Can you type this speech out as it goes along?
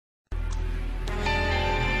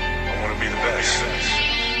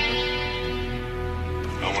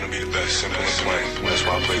best. Simple and plain. That's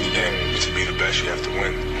why I play the game. To be the best, you have to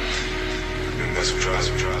win. And that's what drives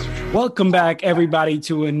me. Welcome back, everybody,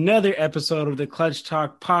 to another episode of the Clutch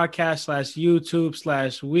Talk podcast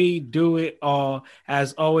 /YouTube/ We Do It All.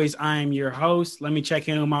 As always, I am your host. Let me check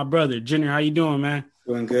in with my brother. Junior, how you doing, man?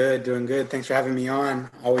 Doing good. Thanks for having me on.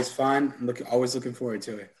 Always fun. Always looking forward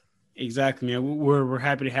to it. Exactly, man. We're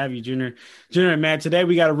happy to have you, Junior. Junior, man, today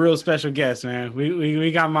we got a real special guest, man.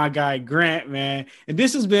 We got my guy Grant, man. And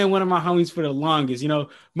this has been one of my homies for the longest. You know,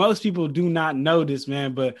 most people do not know this,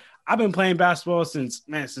 man, but I've been playing basketball since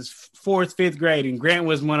fourth, fifth grade, and Grant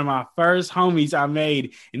was one of my first homies I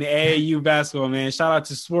made in the AAU basketball, man. Shout out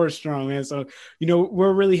to Sports Strong, man. So, you know,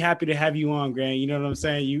 we're really happy to have you on, Grant. You know what I'm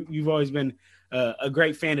saying? You've always been a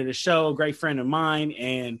great fan of the show, a great friend of mine,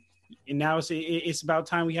 and now it's about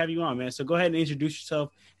time we have you on, man. So go ahead and introduce yourself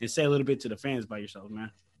and say a little bit to the fans about yourself,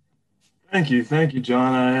 man. Thank you,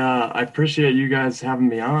 John. I appreciate you guys having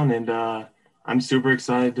me on, and I'm super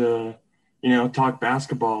excited to talk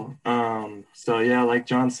basketball. So yeah, like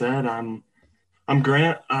John said, I'm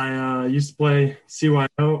Grant. I used to play CYO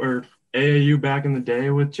or AAU back in the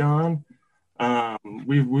day with John.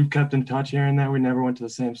 We've kept in touch here and there. We never went to the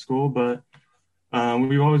same school, but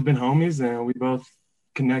we've always been homies, and we both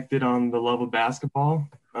connected on the love of basketball.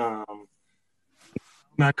 I'm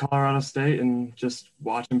at Colorado State and just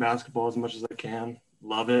watching basketball as much as I can.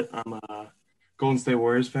 Love it. I'm a Golden State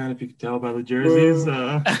Warriors fan, if you could tell by the jerseys.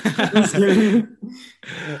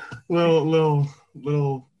 Little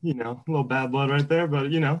bad blood right there, but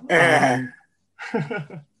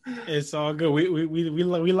it's all good.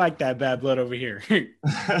 We like that bad blood over here.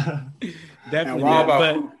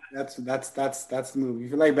 Definitely. That's the move.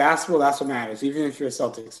 If you like basketball, that's what matters, even if you're a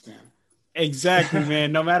Celtics fan. Exactly,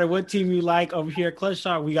 man. No matter what team you like over here at Clutch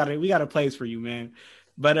Talk, we got a place for you, man.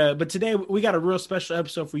 But today we got a real special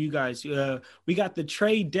episode for you guys. We got the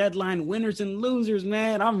trade deadline winners and losers,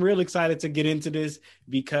 man. I'm real excited to get into this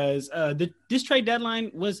because this trade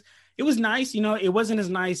deadline was nice. You know, it wasn't as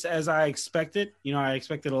nice as I expected. You know, I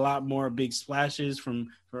expected a lot more big splashes from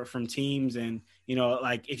teams. And, you know,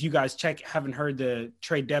 like if you guys haven't heard the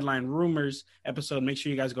trade deadline rumors episode, make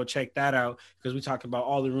sure you guys go check that out because we talked about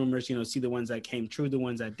all the rumors, you know, see the ones that came true, the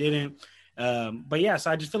ones that didn't. But yeah,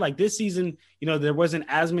 so I just feel like this season, you know, there wasn't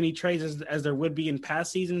as many trades as there would be in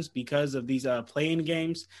past seasons because of these play-in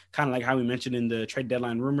games, kind of like how we mentioned in the trade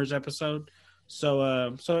deadline rumors episode.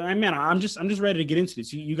 So man, I'm just ready to get into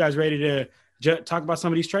this. You guys ready to talk about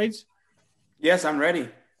some of these trades? Yes, I'm ready.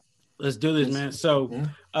 Let's do this, man. So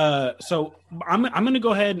I'm gonna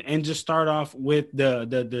go ahead and just start off with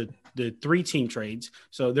the 3-team trades.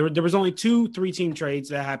 So there was only 2 3-team trades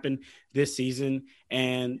that happened this season,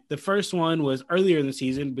 and the first one was earlier in the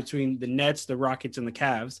season between the Nets, the Rockets, and the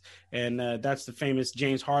Cavs, and that's the famous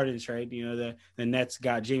James Harden trade. You know, the Nets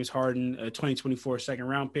got James Harden, a 2024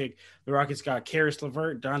 second-round pick. The Rockets got Caris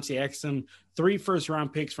LeVert, Dante Exum, 3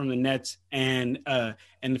 first-round picks from the Nets, and the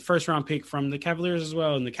first-round pick from the Cavaliers as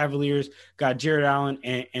well. And the Cavaliers got Jared Allen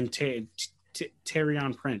and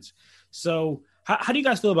Taurean Prince. So how do you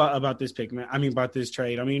guys feel about this pick, man? I mean, about this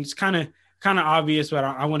trade? I mean, it's kind of obvious, but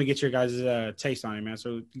I want to get your guys' taste on it, man.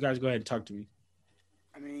 So you guys go ahead and talk to me.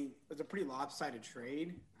 I mean, it's a pretty lopsided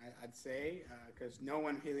trade, I'd say, because no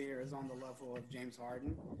one here is on the level of James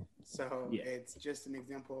Harden. So yeah. It's just an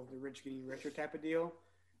example of the rich getting richer type of deal.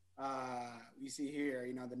 You see here,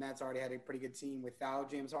 you know, the Nets already had a pretty good team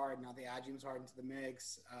without James Harden. Now they add James Harden to the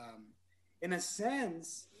mix. In a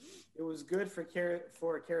sense, it was good for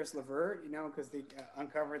Caris LeVert, you know, because they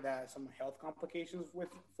uncovered that some health complications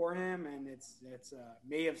for him, and it's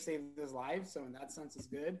may have saved his life. So in that sense, it's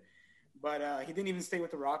good. But he didn't even stay with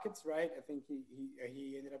the Rockets, right? I think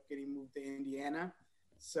he ended up getting moved to Indiana.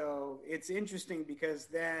 So it's interesting because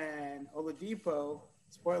then Oladipo,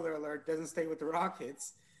 spoiler alert, doesn't stay with the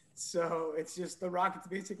Rockets. So it's just the Rockets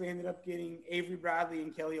basically ended up getting Avery Bradley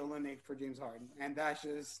and Kelly Olynyk for James Harden, and that's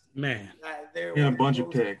just they're a bunch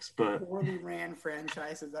of picks, but poorly ran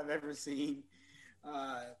franchises I've ever seen.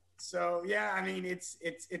 So yeah, I mean it's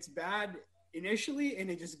bad initially, and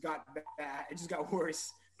it just got bad. It just got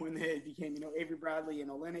worse when they became Avery Bradley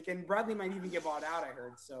and Olynyk, and Bradley might even get bought out. I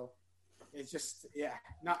heard. So it's just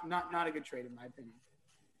not a good trade in my opinion.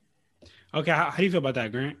 Okay, how do you feel about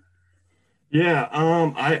that, Grant? Yeah,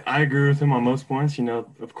 I agree with him on most points. You know,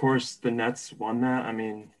 of course, the Nets won that. I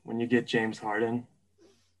mean, when you get James Harden,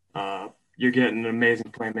 you're getting an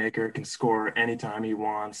amazing playmaker, can score anytime he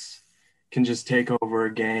wants, can just take over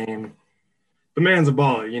a game. The man's a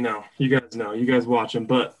baller, you know. You guys watch him.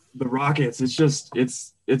 But the Rockets,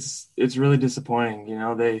 it's really disappointing. You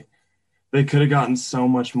know, they could have gotten so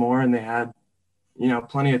much more, and they had,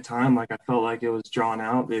 plenty of time. Like I felt like it was drawn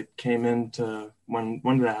out. It came into when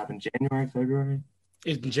did that happen? January, February?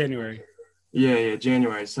 It's in January. Yeah,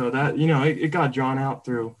 January. So that, it got drawn out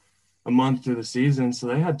through a month through the season. So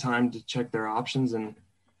they had time to check their options. And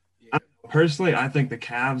personally, I think the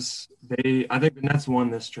Cavs, I think the Nets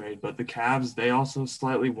won this trade, but the Cavs, they also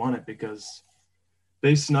slightly won it because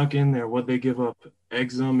they snuck in there. What they give up,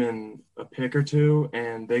 Exum and a pick or two,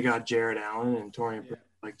 and they got Jared Allen and Torian. Yeah.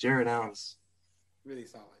 Like Jared Allen's really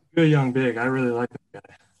solid. Good young big. I really like that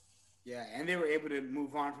guy. Yeah, and they were able to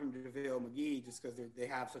move on from JaVale McGee just because they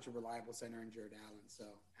have such a reliable center in Jared Allen. So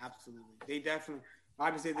absolutely, they definitely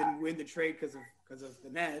obviously didn't win the trade because of the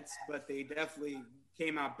Nets, but they definitely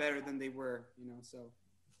came out better than they were. So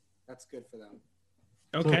that's good for them.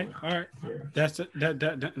 Okay, all right,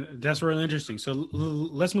 that's really interesting. So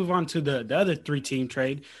let's move on to the other 3-team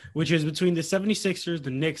trade, which is between the 76ers, the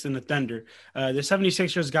Knicks, and the Thunder. The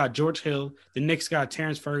 76ers got George Hill, the Knicks got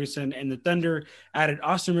Terrence Ferguson, and the Thunder added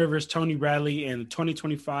Austin Rivers, Tony Bradley, and the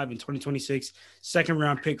 2025 and 2026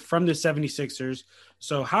 second-round pick from the 76ers.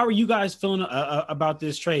 So how are you guys feeling about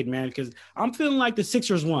this trade, man? Because I'm feeling like the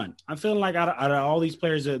Sixers won. I'm feeling like out of all these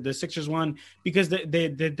players, the Sixers won because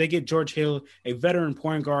they get George Hill, a veteran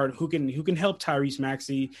point guard who can help Tyrese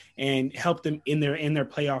Maxey and help them in their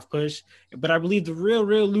playoff push. But I believe the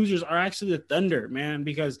real losers are actually the Thunder, man,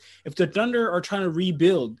 because if the Thunder are trying to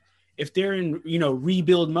rebuild, if they're in,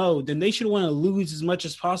 rebuild mode, then they should want to lose as much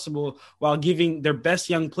as possible while giving their best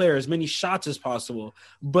young player as many shots as possible.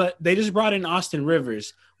 But they just brought in Austin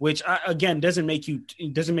Rivers, which again doesn't make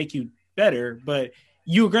you better, but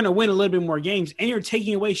you're going to win a little bit more games, and you're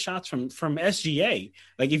taking away shots from SGA.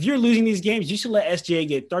 Like if you're losing these games, you should let SGA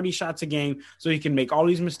get 30 shots a game so he can make all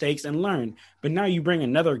these mistakes and learn. But now you bring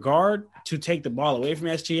another guard to take the ball away from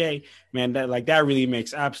SGA, man. That really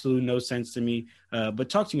makes absolutely no sense to me. But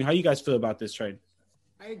talk to me, how you guys feel about this trade?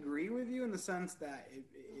 I agree with you in the sense that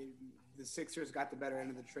the Sixers got the better end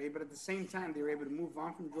of the trade, but at the same time, they were able to move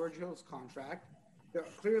on from George Hill's contract.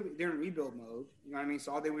 They're in rebuild mode. You know what I mean?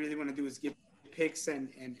 So all they really want to do is give picks and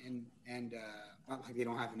not like they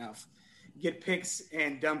don't have enough. Get picks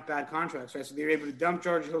and dump bad contracts, right? So they were able to dump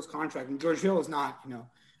George Hill's contract, and George Hill is not,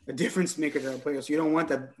 a difference maker to a player, so you don't want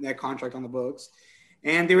that contract on the books.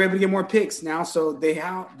 And they were able to get more picks now, so they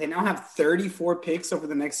now have 34 picks over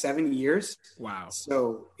the next 7 years. Wow!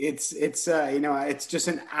 So it's it's just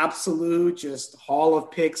an absolute just haul of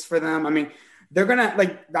picks for them. I mean, they're gonna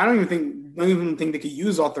I don't even think they could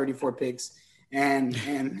use all 34 picks.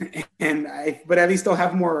 But at least they'll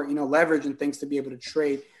have more, leverage and things to be able to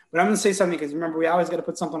trade. But I'm going to say something because remember, we always got to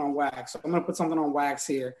put something on wax. So I'm going to put something on wax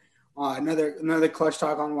here. Another clutch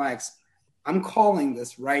talk on wax. I'm calling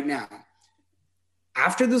this right now.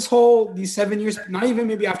 After these 7 years, not even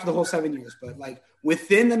maybe after the whole 7 years, but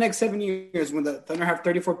within the next 7 years, when the Thunder have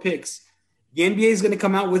 34 picks, the NBA is going to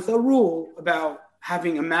come out with a rule about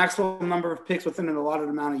having a maximum number of picks within an allotted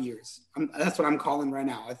amount of years. That's what I'm calling right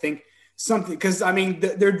now. I think something, because I mean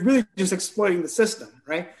they're really just exploiting the system,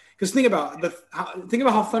 right? Because think about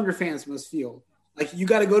how Thunder fans must feel. Like you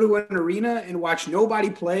got to go to an arena and watch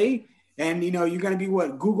nobody play, and you're going to be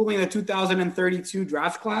Googling the 2032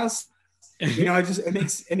 draft class.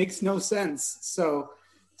 It makes no sense. So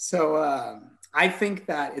I think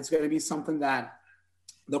that it's going to be something that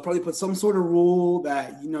they'll probably put some sort of rule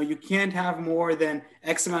that you can't have more than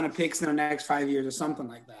X amount of picks in the next 5 years or something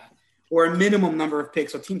like that. Or a minimum number of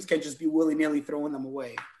picks, so teams can't just be willy-nilly throwing them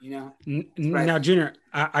away, Right. Now, Junior,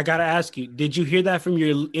 I got to ask you, did you hear that from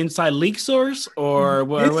your inside leak source, or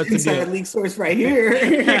what's the inside leak source right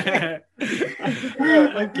here?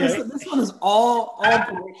 Okay. This one is all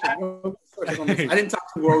prediction. I didn't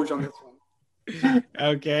talk to Woj on this one.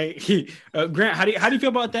 Okay. Grant, how do you feel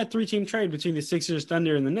about that 3-team trade between the Sixers,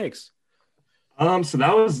 Thunder, and the Knicks? So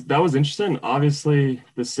that was interesting. Obviously,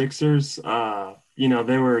 the Sixers,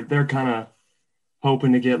 they're kind of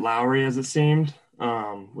hoping to get Lowry, as it seemed.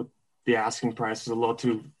 With the asking price is a little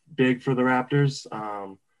too big for the Raptors.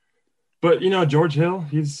 But George Hill,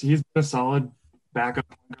 he's been a solid backup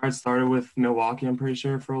point guard. Started with Milwaukee, I'm pretty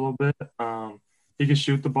sure, for a little bit. He can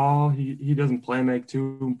shoot the ball. He doesn't make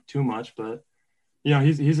too much, but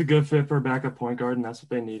he's a good fit for a backup point guard, and that's what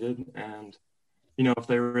they needed. And if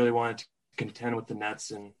they really wanted to contend with the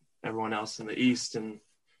Nets and everyone else in the East, and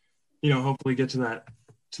hopefully get to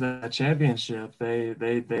that championship, they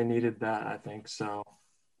needed that, I think. So,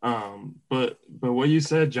 but what you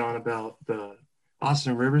said, John, about the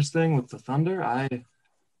Austin Rivers thing with the Thunder, I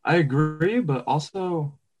agree, but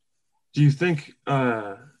also, do you think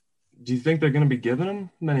they're going to be giving him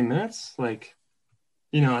many minutes? Like,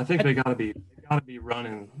 I think they got to be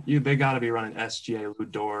running SGA, Lou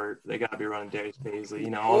Dort. They got to be running Darius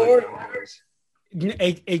Baisley. All those young guys.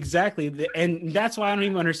 Exactly. And that's why I don't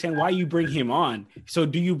even understand why you bring him on. So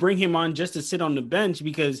do you bring him on just to sit on the bench?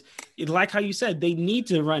 Because like how you said, they need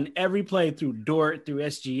to run every play through Dort, through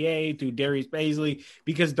SGA, through Darius Baisley,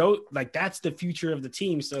 because that's the future of the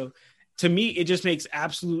team. So to me, it just makes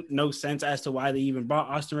absolute no sense as to why they even brought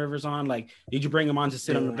Austin Rivers on. Like, did you bring him on to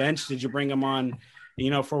sit on the bench? Did you bring him on,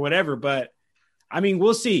 for whatever? But I mean,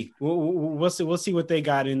 we'll see. We'll see what they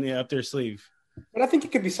got up their sleeve. But I think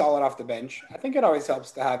it could be solid off the bench. I think it always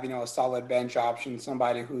helps to have, a solid bench option,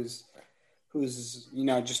 somebody who's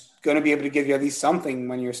just going to be able to give you at least something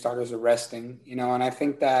when your starters are resting, and I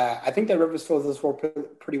think that Rivers fills this role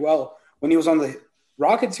pretty well. When he was on the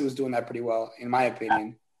Rockets, he was doing that pretty well, in my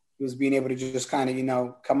opinion. He was being able to just kind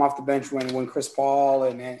of, come off the bench when Chris Paul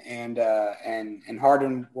and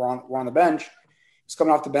Harden were on the bench. He's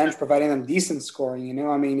coming off the bench, providing them decent scoring.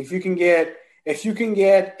 I mean, if you can get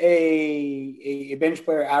a bench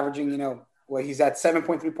player averaging, he's at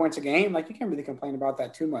 7.3 points a game, like, you can't really complain about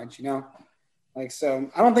that too much,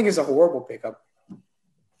 so I don't think it's a horrible pickup.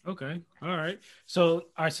 Okay. All right. So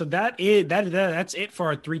that's it for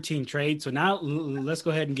our 3-team trade. So now let's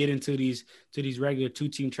go ahead and get into these regular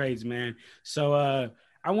 2-team trades, man. So,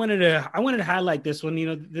 I wanted to highlight this one.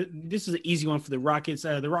 This is an easy one for the Rockets.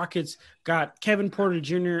 The Rockets got Kevin Porter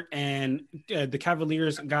Jr. and the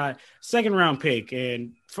Cavaliers got second-round pick,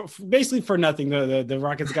 and basically for nothing, the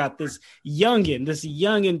Rockets got this youngin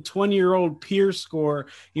 20-year-old Pierce scorer.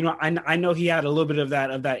 I know he had a little bit of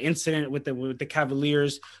that incident with the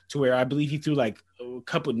Cavaliers, to where I believe he threw like a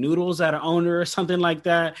couple noodles at an owner or something like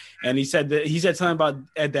that, and he said something about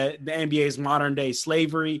the NBA's modern day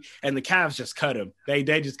slavery, and the Cavs just cut him. They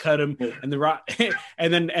just cut him, and then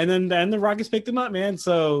the Rockets picked him up, man.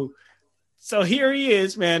 So here he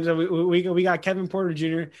is, man. So we got Kevin Porter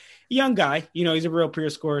Jr., young guy. He's a real peer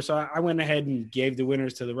scorer. So I went ahead and gave the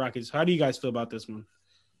winners to the Rockets. How do you guys feel about this one?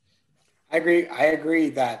 I agree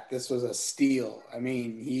that this was a steal. I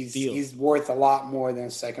mean, he's worth a lot more than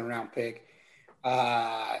a second-round pick.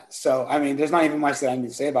 So, I mean, there's not even much that I need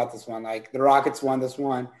to say about this one. Like, the Rockets won this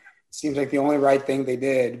one. Seems like the only right thing they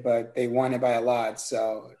did, but they won it by a lot.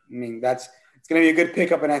 So, I mean, it's going to be a good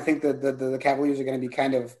pickup, and I think the Cavaliers are going to be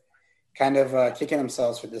kind of kicking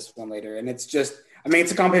themselves for this one later. And it's just, I mean,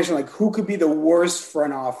 it's a competition, like, who could be the worst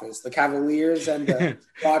front office? The Cavaliers and the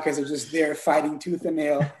Rockets are just there fighting tooth and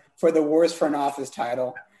nail for the worst front office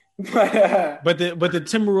title. But the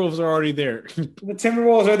Timberwolves are already there. The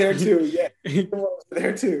Timberwolves are there too. Yeah, the Timberwolves are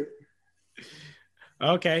there too.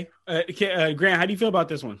 Okay, Grant, how do you feel about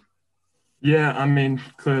this one? Yeah, I mean,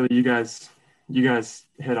 clearly you guys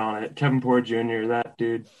hit on it. Kevin Porter Jr., that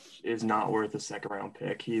dude is not worth a second-round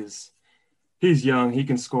pick. He's young. He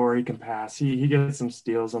can score. He can pass. He gets some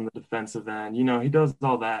steals on the defensive end. He does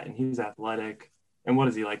all that, and he's athletic. And what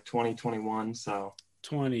is he, like 20, 21? So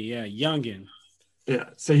 20, yeah, youngin. Yeah,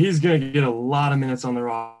 so he's going to get a lot of minutes on the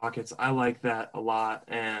Rockets. I like that a lot.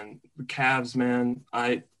 And the Cavs, man,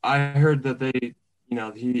 I heard that they,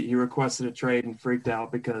 he requested a trade and freaked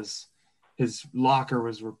out because his locker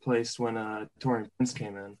was replaced when Taurean Prince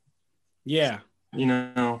came in. Yeah.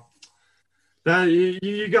 That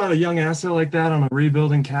you got a young asset like that on a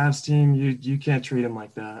rebuilding Cavs team, you can't treat him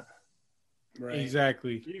like that. Right.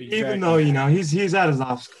 Exactly. Even though, he's had his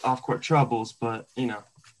off-court troubles, but,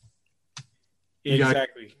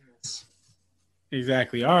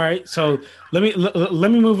 Exactly. All right. So let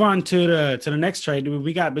me move on to the next trade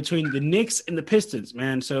we got between the Knicks and the Pistons,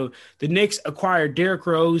 man. So the Knicks acquired Derrick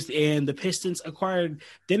Rose and the Pistons acquired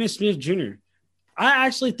Dennis Smith Jr. I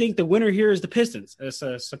actually think the winner here is the Pistons,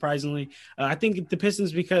 surprisingly. I think the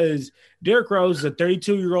Pistons because Derrick Rose is a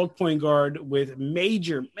 32-year-old point guard with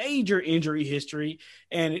major injury history,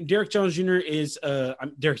 and Dennis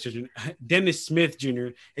Smith Jr.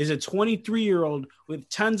 is a 23-year-old with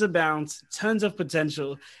tons of bounce, tons of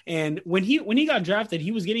potential. And when he got drafted,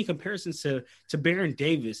 he was getting comparisons to Baron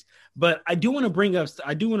Davis. But I do want to bring up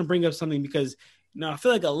something because I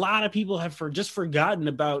feel like a lot of people have just forgotten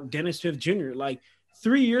about Dennis Smith Jr. Like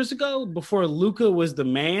 3 years ago, before Luka was the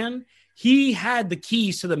man, he had the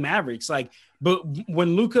keys to the Mavericks. But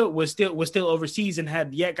when Luka was still overseas and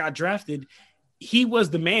had yet got drafted, he was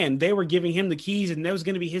the man. They were giving him the keys, and that was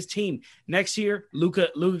going to be his team. Next year, Luka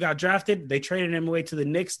got drafted. They traded him away to the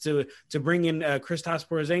Knicks to bring in Kristaps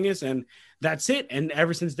Porzingis, and that's it. And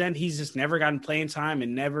ever since then, he's just never gotten playing time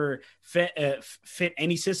and never fit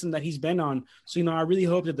any system that he's been on. So, I really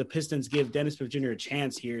hope that the Pistons give Dennis Smith Jr. a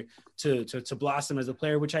chance here to blossom as a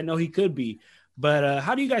player, which I know he could be. But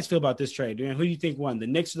how do you guys feel about this trade? Who do you think won, the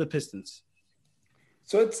Knicks or the Pistons?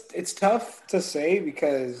 So it's tough to say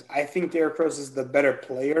because I think Derrick Rose is the better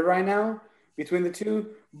player right now between the two.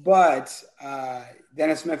 But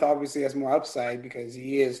Dennis Smith obviously has more upside because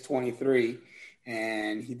he is 23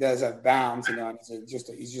 and he does have bounce. You know, and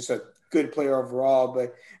he's just a good player overall.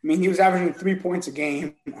 But I mean, he was averaging 3 points a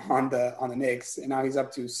game on the Knicks, and now he's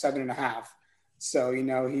up to 7.5. So you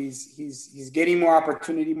know, he's getting more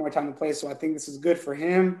opportunity, more time to play. So I think this is good for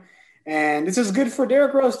him. And this is good for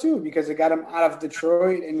Derrick Rose too, because it got him out of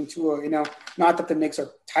Detroit and into a, you know, not that the Knicks are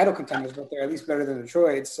title contenders, but they're at least better than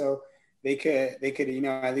Detroit. So they could, you know,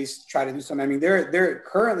 at least try to do something. I mean, they're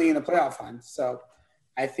currently in the playoff hunt. So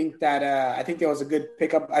I think that there was a good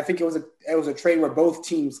pickup. I think it was a trade where both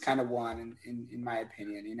teams kind of won in my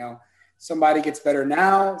opinion. You know, somebody gets better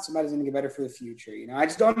now, somebody's going to get better for the future. You know, I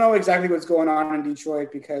just don't know exactly what's going on in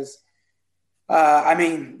Detroit because I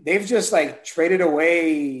mean, they've just like traded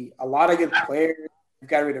away a lot of good players. They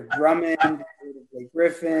got rid of Drummond, they got rid of Blake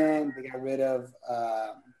Griffin, they got rid of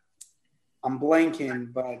I'm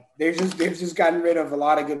blanking, but they've just gotten rid of a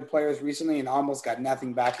lot of good players recently and almost got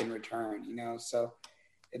nothing back in return, you know. So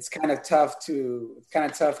it's kind of tough to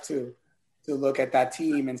look at that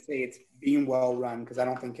team and say it's being well run because I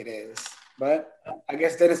don't think it is. But I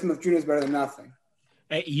guess Dennis Smith Jr. is better than nothing.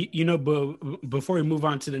 Hey, you know, but before we move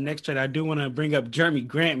on to the next trade, I do want to bring up Jeremy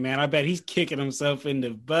Grant, man. I bet he's kicking himself in the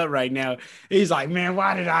butt right now. He's like, man,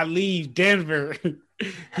 why did I leave Denver?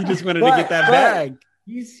 He just wanted to get that bag.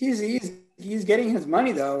 He's getting his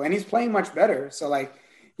money though, and he's playing much better. So like,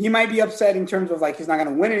 he might be upset in terms of like he's not going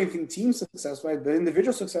to win anything team success wise, but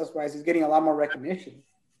individual success wise, he's getting a lot more recognition.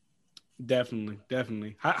 Definitely.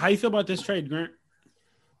 How you feel about this trade, Grant?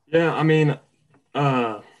 Yeah, I mean,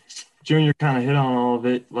 Junior kind of hit on all of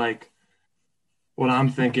it. Like, what I'm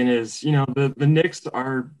thinking is, you know, the Knicks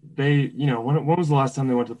you know, when was the last time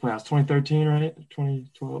they went to the playoffs? 2013, right?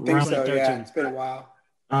 2012. I think so, yeah. It's been a while.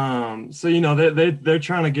 So, you know, they're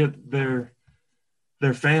trying to get their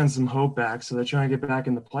fans some hope back. So they're trying to get back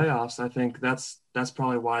in the playoffs. I think that's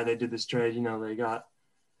probably why they did this trade. You know, they got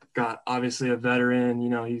obviously a veteran. You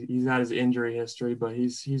know, he's had his injury history, but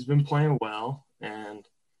he's been playing well, and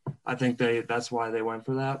I think that's why they went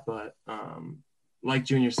for that. But like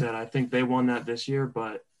Junior said, I think they won that this year.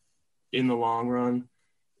 But in the long run,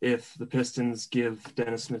 if the Pistons give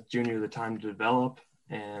Dennis Smith Jr. the time to develop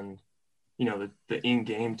and, you know, the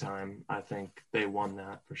in-game time, I think they won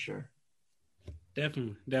that for sure.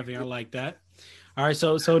 Definitely. I like that. All right.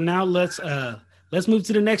 So now let's move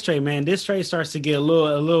to the next trade, man. This trade starts to get a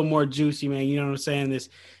little more juicy, man. You know what I'm saying?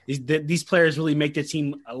 These players really make the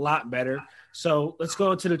team a lot better. So let's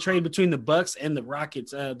go to the trade between the Bucks and the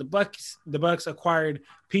Rockets. The Bucks acquired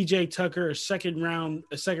PJ Tucker, a second round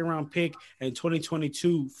pick, and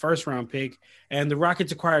 2022 first round pick, and the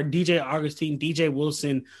Rockets acquired DJ Augustine, DJ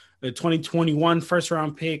Wilson, the 2021 first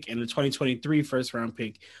round pick, and the 2023 first round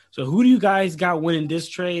pick. So who do you guys got winning this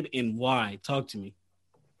trade and why? Talk to me.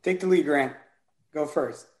 Take the lead, Grant. Go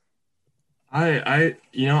first. I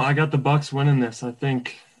got the Bucks winning this. I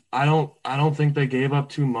think. I don't think they gave up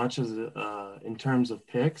too much in terms of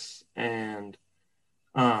picks, and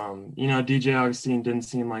you know, DJ Augustine didn't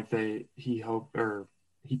seem like he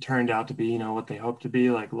turned out to be, you know, what they hoped to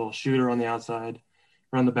be, like a little shooter on the outside,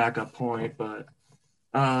 run the backup point. But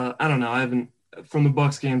I don't know. From the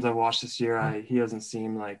Bucks games I've watched this year, he doesn't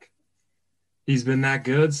seem like he's been that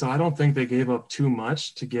good. So I don't think they gave up too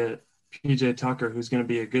much to get PJ Tucker, who's going to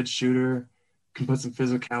be a good shooter. Can put some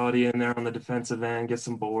physicality in there on the defensive end, get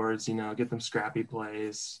some boards, you know, get them scrappy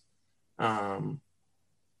plays. But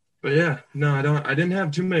yeah, no, I didn't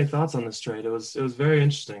have too many thoughts on this trade. It was very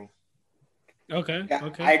interesting. Okay. Yeah,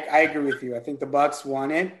 okay. I agree with you. I think the Bucks won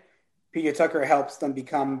it. PJ Tucker helps them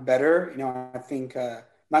become better. You know, I think I'm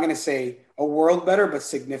not going to say a world better, but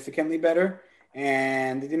significantly better.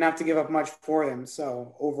 And they didn't have to give up much for them.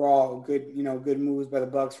 So overall, good moves by the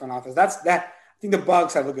Bucks front office. I think the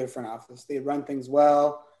Bucks have a good front office. They run things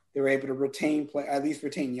well. They were able to retain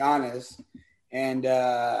Giannis, and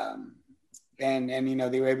you know,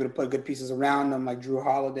 they were able to put good pieces around them like Drew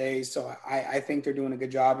Holiday. So I think they're doing a good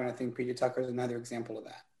job, and I think PJ Tucker is another example of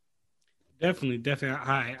that. Definitely.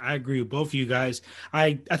 I agree with both of you guys.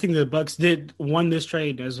 I think the Bucks won this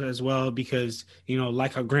trade as well because, you know,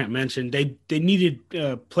 like how Grant mentioned, they needed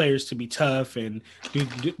players to be tough and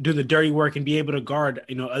do the dirty work and be able to guard,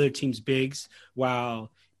 you know, other teams' bigs. While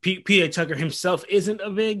PJ Tucker himself isn't a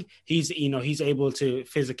big, he's able to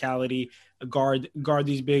physicality guard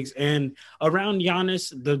these bigs, and around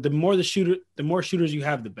Giannis, the more shooters you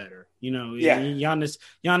have, the better. You know, yeah.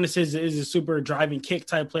 Giannis is a super driving kick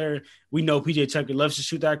type player. We know PJ Tucker loves to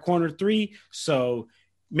shoot that corner three, so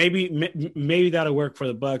maybe that'll work for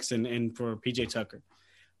the Bucks and for PJ Tucker.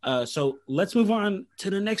 So let's move on to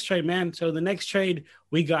the next trade, man. So the next trade,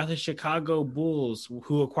 we got the Chicago Bulls,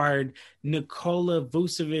 who acquired Nikola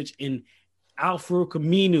Vucevic and Al-Farouq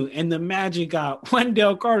Aminu, and the Magic got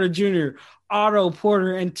Wendell Carter Jr., Otto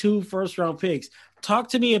Porter, and 2 first-round picks. Talk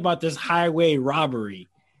to me about this highway robbery.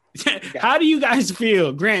 How do you guys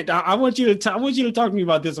feel, Grant? I want you to talk to me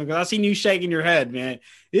about this one, because I seen you shaking your head, man.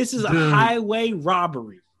 This is a highway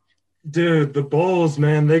robbery. Dude, the Bulls,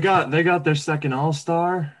 man, they got their second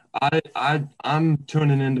All-Star. I'm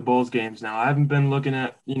tuning into Bulls games now. I haven't been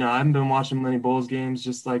watching many Bulls games.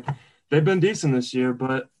 Just like they've been decent this year,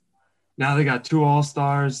 but now they got 2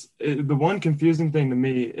 All-Stars. The one confusing thing to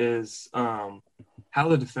me is how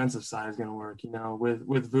the defensive side is going to work.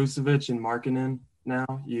 With Vucevic and Markkanen now,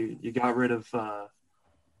 you got rid of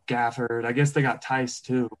Gafford. I guess they got Tice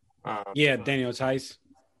too. Daniel Tice.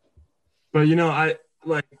 But I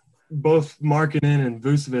like both Markkanen and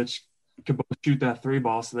Vucevic could both shoot that 3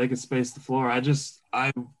 ball, so they could space the floor.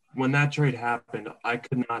 When that trade happened, I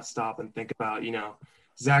could not stop and think about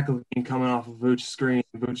Zach LaVine coming off a Vucevic screen.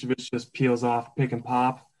 Vucevic just peels off, pick and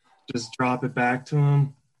pop, just drop it back to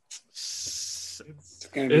him. It's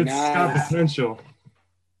going to be nice. It's got potential.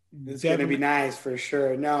 It's going to be nice for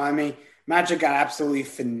sure. No, I mean, Magic got absolutely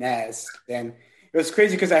finessed. And it was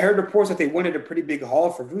crazy because I heard reports that they wanted a pretty big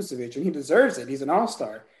haul for Vucevic, and he deserves it. He's an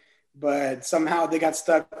all-star. But somehow they got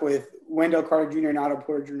stuck with Wendell Carter Jr. and Otto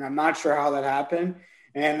Porter Jr. I'm not sure how that happened.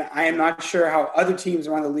 And I am not sure how other teams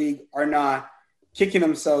around the league are not kicking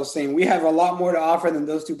themselves saying, we have a lot more to offer than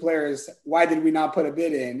those 2 players. Why did we not put a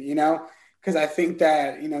bid in, Because I think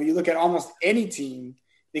that, you look at almost any team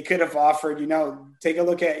they could have offered, take a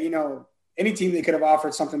look at, any team they could have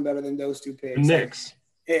offered something better than those 2 picks. Knicks.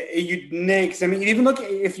 Knicks. I mean,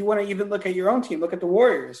 if you want to even look at your own team, look at the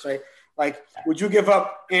Warriors, right? Like, would you give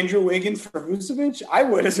up Andrew Wiggins for Vucevic? I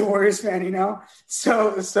would, as a Warriors fan,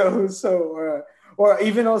 or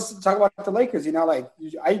even let's talk about the Lakers,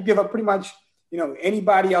 I give up pretty much,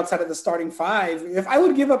 anybody outside of the starting 5. If I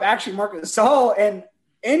would give up actually Marc Gasol and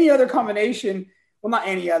any other combination, well, not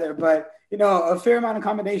any other, but, a fair amount of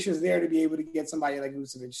combinations there to be able to get somebody like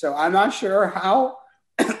Vucevic. So I'm not sure how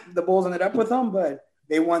the Bulls ended up with them, but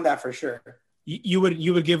they won that for sure. You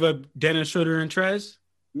would give up Dennis Schroeder and Trez?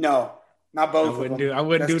 No, not both of them. I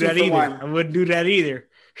wouldn't do that either. I wouldn't do that either.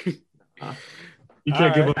 You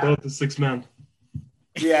can't give up both the 6 men.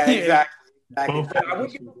 Yeah, exactly. But I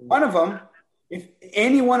would give up one of them. If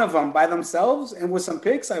any one of them by themselves and with some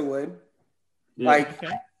picks, I would. Yeah,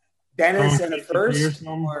 Dennis in a first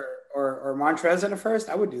or Montrez in a first,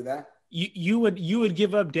 I would do that. You would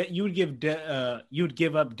give up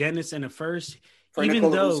Dennis in a first, for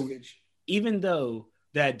even though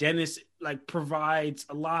that Dennis provides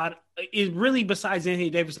a lot. It really, besides Anthony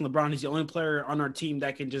Davis and LeBron, he's the only player on our team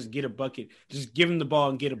that can just get a bucket, just give him the ball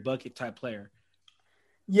and get a bucket type player.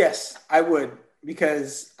 Yes, I would,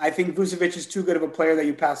 because I think Vucevic is too good of a player that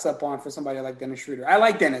you pass up on for somebody like Dennis Schroeder. I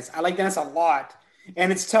like Dennis a lot.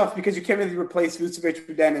 And it's tough because you can't really replace Vucevic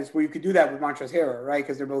with Dennis, where you could do that with Montrezl Harrell, right?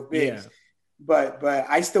 Because they're both bigs. Yeah. But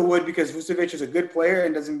I still would, because Vucevic is a good player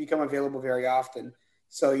and doesn't become available very often.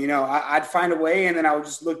 So, I'd find a way, and then I would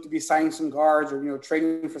just look to be signing some guards or,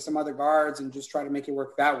 trading for some other guards and just try to make it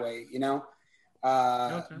work that way,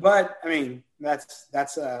 Okay. But, I mean, that's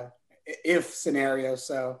a if scenario.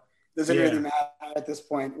 So doesn't really matter at this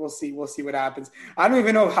point. We'll see what happens. I don't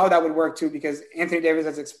even know how that would work too, because Anthony Davis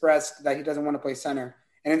has expressed that he doesn't want to play center,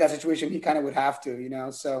 and in that situation he kind of would have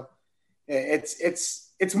to, so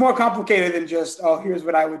it's more complicated than just, here's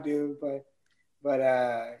what I would do. But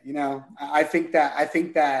I think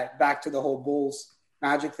that back to the whole Bulls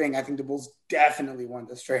Magic thing, I think the Bulls definitely won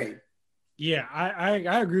this trade. Yeah,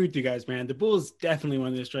 I agree with you guys, man. The Bulls definitely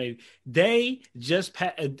won this trade. They just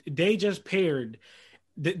paired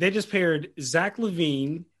Zach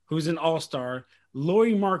LaVine, who's an all-star,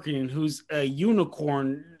 Lauri Markkanen, who's a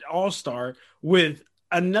unicorn all-star, with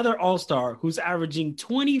another all-star who's averaging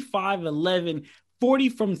 25, 11,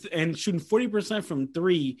 40 and shooting 40% from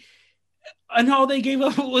 3. And all they gave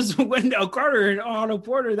up was Wendell Carter and Otto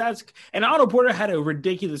Porter. And Otto Porter had a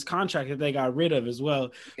ridiculous contract that they got rid of as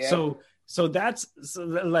well. Yeah. So that's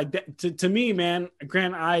like that, to me, man.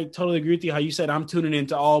 Grant, I totally agree with you. How you said I'm tuning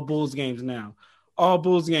into all Bulls games now. All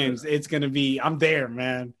Bulls games. It's gonna be. I'm there,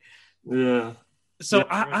 man. Yeah. So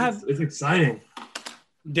yeah, it's exciting.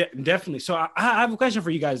 Definitely. So I have a question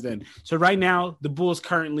for you guys then. So right now, the Bulls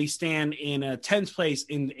currently stand in 10th place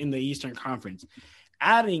in the Eastern Conference.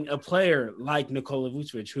 Adding a player like Nikola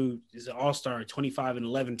Vucevic, who is an all-star, 25 and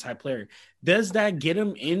 11 type player, does that get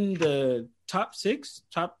him in the top 6,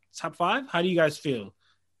 top 5? How do you guys feel?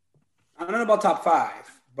 I don't know about top 5,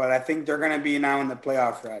 but I think they're going to be now in the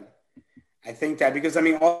playoff run. I think that because, I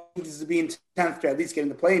mean, all this is being 10th to at least get in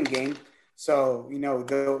the play-in game. So, you know,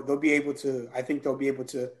 they'll be able to – I think they'll be able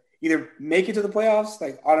to either make it to the playoffs,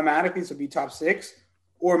 like automatically, so be top 6,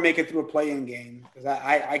 or make it through a play-in game. Because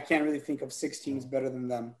I can't really think of 6 teams better than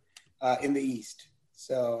them in the East.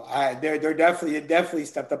 So they're definitely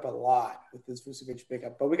stepped up a lot with this Vucevic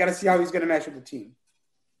pickup. But we got to see how he's going to mesh with the team.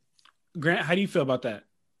 Grant, how do you feel about that?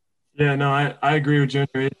 Yeah, no, I agree with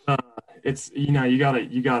Junior. It's you know, you gotta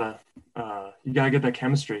get that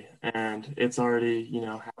chemistry, and it's already, you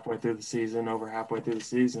know, halfway through the season, over halfway through the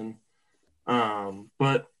season.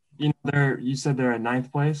 But you know, you said they're at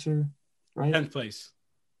 9th place, or right? 10th place.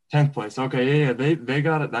 10th place. Okay, yeah, they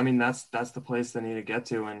got it. I mean, that's the place they need to get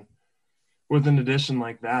to, and with an addition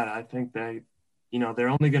like that, I think they, you know, they're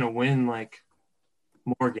only gonna win like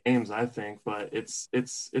more games, I think, but it's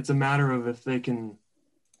a matter of if they can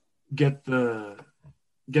get the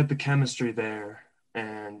chemistry there,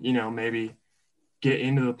 and, you know, maybe get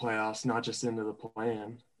into the playoffs, not just into the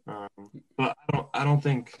play-in. But I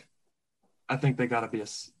think they got to be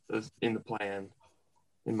in the play-in,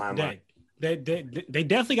 in my mind. They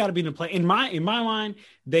definitely got to be in the play. In my mind,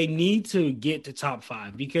 they need to get to top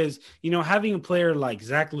 5 because, you know, having a player like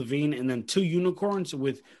Zach LaVine and then 2 unicorns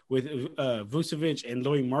with Vucevic and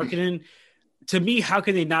Lauri Markkanen, to me, how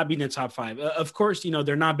can they not be in the top 5? Of course, you know,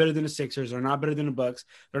 they're not better than the Sixers. They're not better than the Bucks.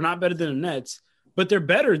 They're not better than the Nets, but they're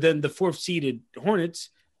better than the 4th seeded Hornets.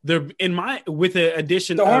 They're with the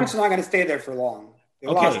addition. The Hornets are not going to stay there for long. They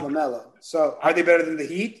lost LaMelo. So are they better than the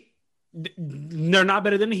Heat? They're not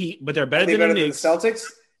better than the Heat, but they're better than the Knicks. The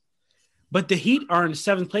Celtics? But the Heat are in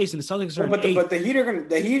 7th place, and the Celtics are in 8th. But the Heat are going to.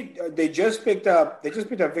 The Heat, they just picked up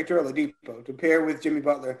Victor Oladipo to pair with Jimmy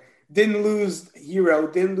Butler. Didn't lose Hero,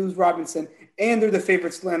 didn't lose Robinson, and they're the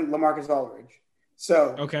favorites to land LaMarcus Aldridge.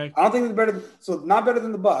 So okay, I don't think they're better. So not better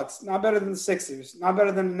than the Bucks, not better than the Sixers, not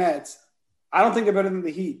better than the Nets. I don't think they're better than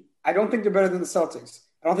the Heat. I don't think they're better than the Celtics.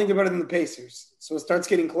 I don't think they're better than the Pacers. So it starts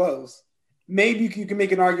getting close. Maybe you can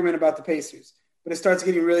make an argument about the Pacers, but it starts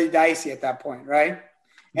getting really dicey at that point, right?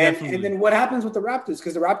 And then what happens with the Raptors?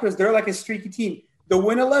 Because the Raptors, they're like a streaky team. They'll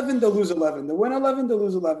win 11, they'll lose 11. They'll win 11, they'll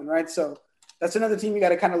lose 11, right? So that's another team you got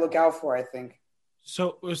to kind of look out for, I think.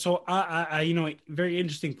 So I you know, very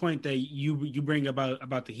interesting point that you bring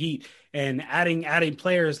about the Heat and adding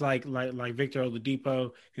players like Victor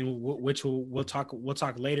Oladipo, and which we'll talk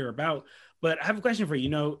later about. But I have a question for you. You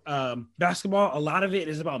know, basketball, a lot of it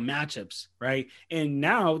is about matchups, right? And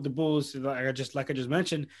now the Bulls, like I just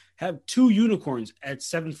mentioned, have 2 unicorns at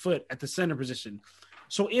 7 foot at the center position.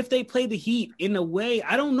 So if they play the Heat in a way,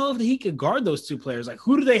 I don't know if the Heat could guard those 2 players. Like,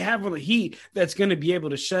 who do they have on the Heat that's going to be able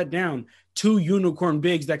to shut down 2 unicorn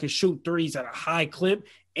bigs that can shoot threes at a high clip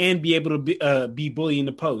and be able to be bullying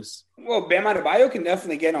the post? Well, Bam Adebayo can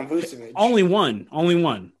definitely get on Vucevic. Only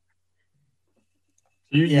one.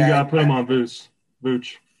 You got to put him on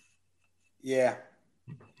Vooch. Yeah.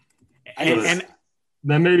 And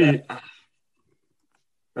then maybe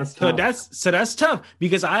that's tough. So that's tough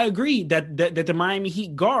because I agree that the Miami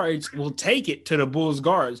Heat guards will take it to the Bulls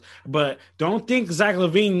guards, but don't think Zach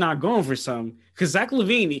LaVine not going for some, because Zach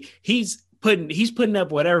LaVine, he's putting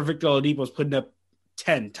up whatever Victor Oladipo's putting up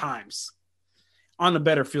 10 times on a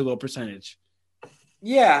better field goal percentage.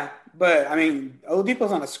 Yeah, but I mean,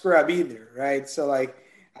 Oladipo's not a scrub either, right? So like,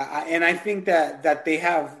 I think that they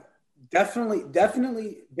have definitely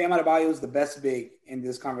Bam Adebayo is the best big in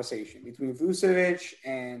this conversation between Vucevic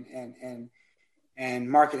and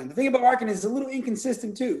Markkanen. The thing about Markkanen is a little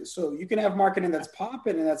inconsistent too. So you can have Markkanen that's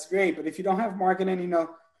popping and that's great, but if you don't have Markkanen, you know,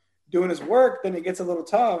 doing his work, then it gets a little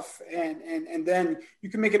tough. And then you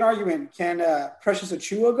can make an argument: can Precious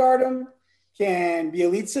Achiuwa guard him? Can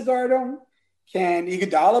Bjelica guard him? Can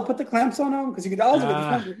Iguodala put the clamps on him? Because Iguodala's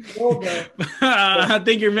a good defender. I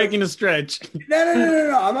think you're making a stretch.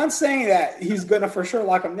 No. I'm not saying that he's going to for sure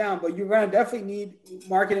lock him down, but you're going to definitely need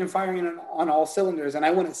Markkanen firing on all cylinders, and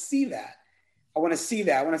I want to see that. I want to see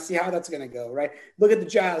how that's going to go, right? Look at the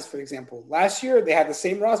Jazz, for example. Last year, they had the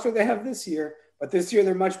same roster they have this year, but this year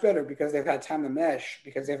they're much better because they've had time to mesh,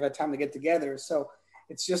 because they've had time to get together. So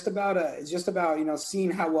it's just about you know, seeing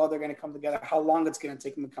how well they're going to come together, how long it's going to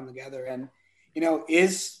take them to come together. And, you know,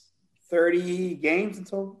 is 30 games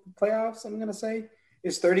until playoffs, I'm going to say?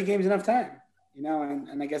 Is 30 games enough time? You know,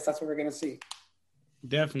 and I guess that's what we're going to see.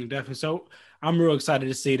 Definitely. So I'm real excited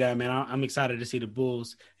to see that, man. I'm excited to see the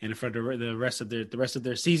Bulls and for the rest of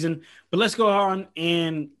their season. But let's go on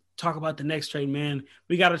and talk about the next trade, man.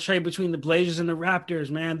 We got a trade between the Blazers and the Raptors,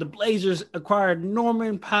 man. The Blazers acquired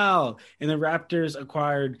Norman Powell, and the Raptors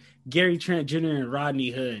acquired Gary Trent Jr. and Rodney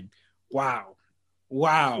Hood. Wow.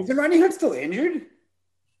 Isn't Rodney Hood still injured?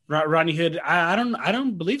 Rodney Hood. I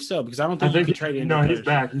don't believe so because I don't think you can trade No, he's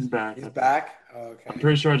back. He's back. He's back. Oh, okay. I'm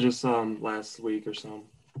pretty sure I just saw him last week or something.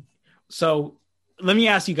 So let me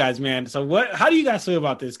ask you guys, man. So how do you guys feel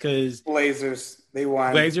about this? Because Blazers, they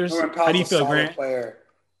won. Blazers. How do you feel, Grant? Player.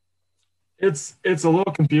 It's a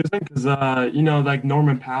little confusing because like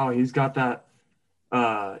Norman Powell, he's got that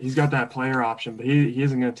player option, but he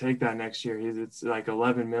isn't going to take that next year. It's like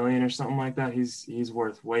 11 million or something like that. He's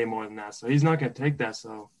worth way more than that, so he's not going to take that.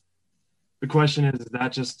 So the question is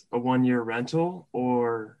that just a 1-year rental,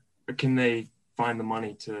 or can they find the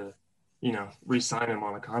money to, re-sign him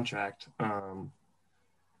on a contract?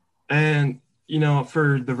 And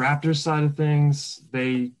for the Raptors side of things,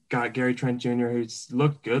 they got Gary Trent Jr., who's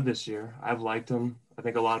looked good this year. I've liked him. I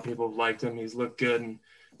think a lot of people have liked him. He's looked good, and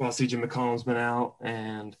while CJ McCollum's been out,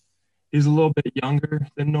 and he's a little bit younger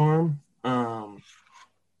than Norm.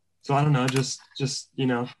 So I don't know, just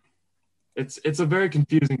it's a very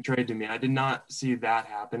confusing trade to me. I did not see that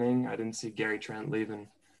happening. I didn't see Gary Trent leaving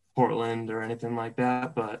Portland or anything like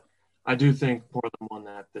that, but I do think Portland won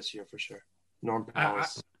that this year for sure. Norm Powell.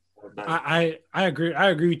 I agree. I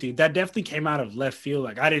agree with you. That definitely came out of left field.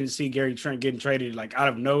 Like, I didn't see Gary Trent getting traded like out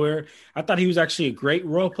of nowhere. I thought he was actually a great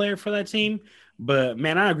role player for that team. But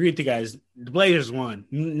man, I agree with you guys. The Blazers won.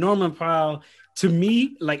 Norman Powell, to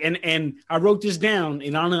me, like, and I wrote this down,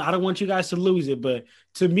 and I don't want you guys to lose it, but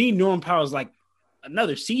to me, Norman Powell is like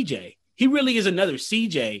another CJ. He really is another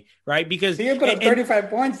CJ, right? Because he put up 35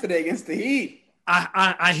 points today against the Heat.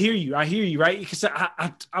 I hear you, right? Because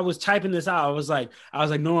I was typing this out. I was like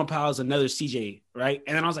Norman Powell is another CJ, right?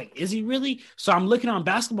 And then I was like, is he really? So I'm looking on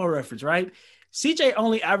Basketball Reference, right? CJ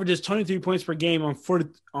only averages 23 points per game on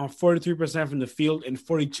 43% from the field and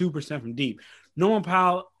 42% from deep. Norman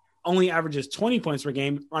Powell only averages 20 points per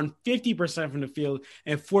game on 50% from the field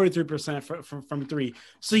and 43% from three.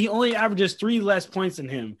 So he only averages 3 less points than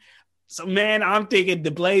him. So, man, I'm thinking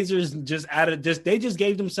the Blazers they just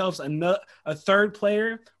gave themselves a third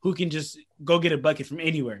player who can just go get a bucket from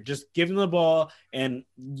anywhere. Just give him the ball, and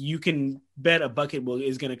you can bet a bucket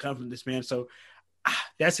is going to come from this man. So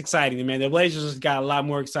that's exciting, man. The Blazers just got a lot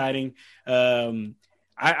more exciting.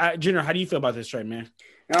 Junior, how do you feel about this trade, man?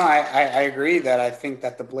 No, I agree that I think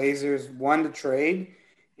that the Blazers won the trade.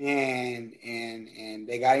 And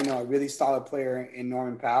they got, a really solid player in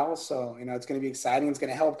Norman Powell. So, it's going to be exciting. It's going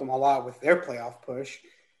to help them a lot with their playoff push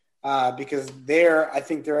because I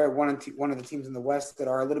think they're one of the teams in the West that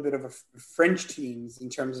are a little bit of a fringe teams in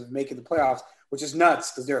terms of making the playoffs, which is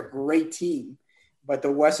nuts because they're a great team. But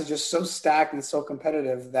the West is just so stacked and so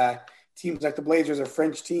competitive that teams like the Blazers are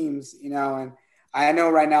fringe teams, and I know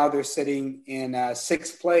right now they're sitting in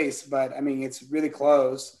 6th place, but, it's really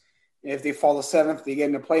close. If they fall to 7th, they get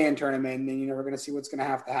in a play-in tournament, and then we're going to see what's going to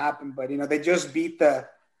have to happen. But, they just beat the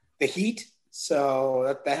Heat,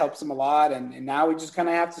 so that helps them a lot. And now we just kind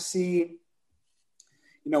of have to see,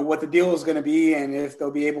 what the deal is going to be and if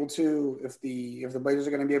they'll be able to – if the Blazers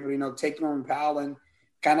are going to be able to, take Norman Powell and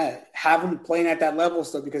kind of have him playing at that level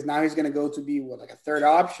still because now he's going to go to be, like a third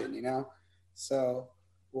option, So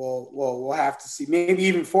we'll have to see. Maybe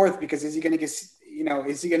even 4th because is he going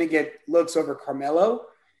to get looks over Carmelo?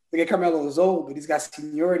 Like Carmelo is old, but he's got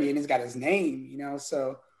seniority and he's got his name,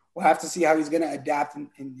 So we'll have to see how he's going to adapt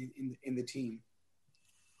in the team.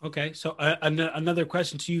 Okay, so another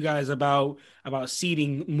question to you guys about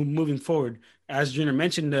seeding moving forward. As Junior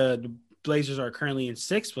mentioned, the Blazers are currently in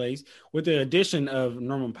 6th place with the addition of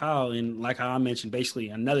Norman Powell and, like how I mentioned, basically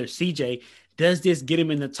another CJ. Does this get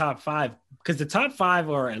him in the top 5? Because the top 5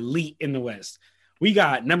 are elite in the West. We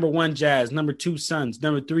got number 1 Jazz, number 2 Suns,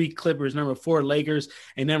 number 3 Clippers, number 4 Lakers,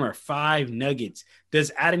 and number 5 Nuggets.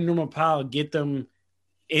 Does adding Norman Powell get them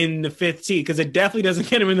in the 5th seed? Because it definitely doesn't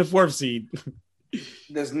get him in the 4th seed.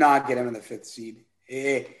 Does not get him in the 5th seed.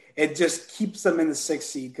 It just keeps them in the 6th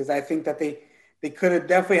seed because I think that they could have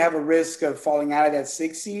definitely have a risk of falling out of that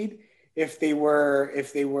 6th seed if they were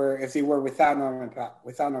without Norman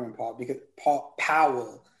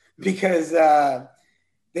Powell because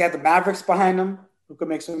they have the Mavericks behind them who could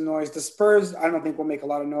make some noise. The Spurs, I don't think will make a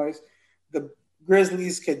lot of noise. The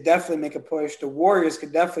Grizzlies could definitely make a push. The Warriors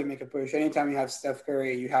could definitely make a push. Anytime you have Steph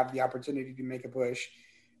Curry, you have the opportunity to make a push.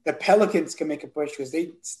 The Pelicans can make a push because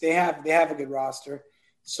they have a good roster.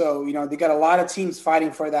 So, they got a lot of teams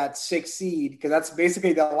fighting for that 6th seed because that's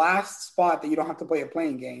basically the last spot that you don't have to play a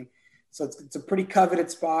playing game. So it's a pretty coveted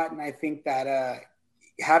spot, and I think that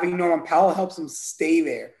having Norman Powell helps them stay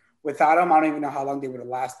there. Without him, I don't even know how long they would have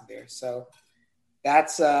lasted there. So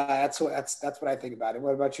that's what I think about it.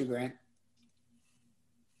 What about you, Grant?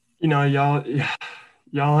 Y'all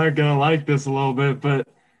are gonna like this a little bit, but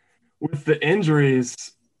with the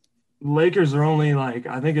injuries, Lakers are only like,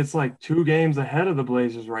 I think it's like 2 games ahead of the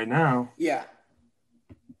Blazers right now. Yeah.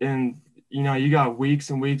 And, you got weeks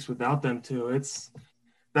and weeks without them too. That's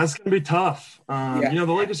going to be tough. The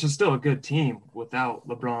Lakers are still a good team without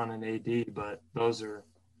LeBron and AD, but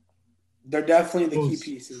they're definitely the key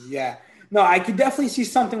pieces. Yeah. No, I could definitely see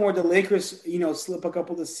something where the Lakers, slip a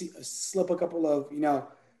couple of,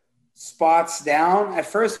 spots down. At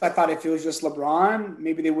first, I thought if it was just LeBron,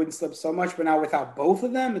 maybe they wouldn't slip so much. But now without both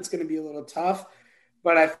of them, it's going to be a little tough.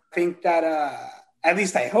 But I think that, at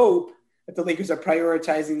least I hope that the Lakers are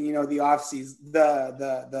prioritizing, the offseason,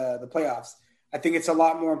 the playoffs. I think it's a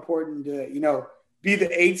lot more important to, be the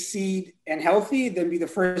 8th seed and healthy than be the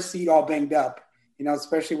 1st seed all banged up.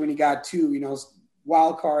 Especially when you got 2,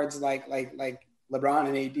 wild cards like LeBron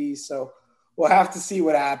and AD. So we'll have to see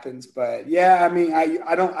what happens. But yeah, I mean,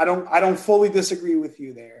 I don't fully disagree with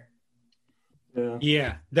you there.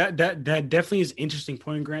 Yeah, that definitely is an interesting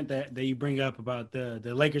point, Grant, that you bring up about the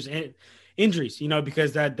Lakers injuries.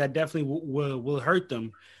 Because that definitely will hurt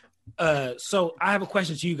them. So I have a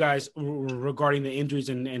question to you guys regarding the injuries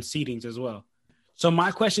and seedings as well. So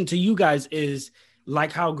my question to you guys is,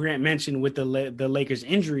 like how Grant mentioned with the Lakers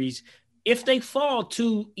injuries, if they fall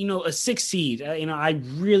to, a 6th seed, I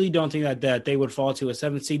really don't think that they would fall to a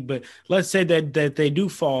 7th seed, but let's say that they do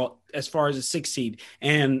fall as far as a 6th seed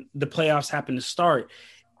and the playoffs happen to start.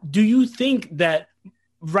 Do you think that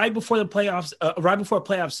right before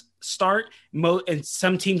playoffs start, and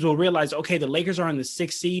some teams will realize, okay, the Lakers are on the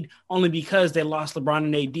 6th seed only because they lost LeBron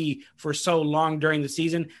and AD for so long during the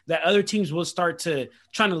season, that other teams will start to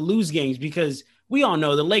trying to lose games because we all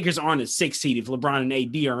know the Lakers aren't a 6th seed if LeBron and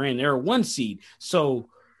AD are in. They're a 1 seed. So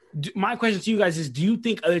my question to you guys is, do you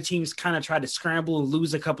think other teams kind of try to scramble and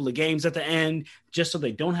lose a couple of games at the end just so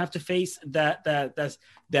they don't have to face that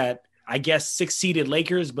I guess 6-seeded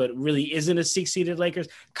Lakers, but really isn't a 6-seeded Lakers?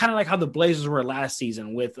 Kind of like how the Blazers were last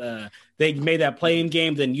season with they made that play-in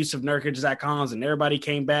game, then Yusuf Nurkic, Zach Collins, and everybody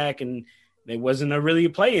came back, and there wasn't a really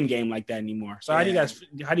play-in game like that anymore. So how do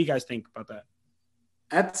you guys think about that?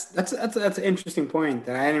 That's an interesting point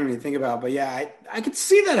that I didn't really think about, but yeah, I could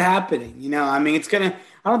see that happening. I mean,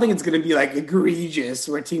 I don't think it's gonna be like egregious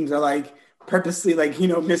where teams are like purposely like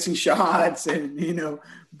missing shots and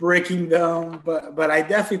breaking them, but I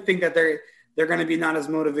definitely think that they're gonna be not as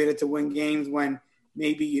motivated to win games when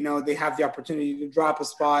maybe they have the opportunity to drop a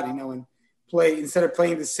spot, and play instead of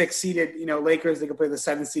playing the 6-seeded Lakers, they could play the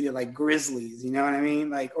 7-seeded like Grizzlies, you know what I mean,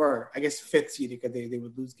 like, or I guess 5th-seeded because they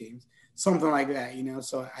would lose games. Something like that,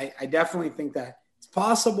 So I definitely think that it's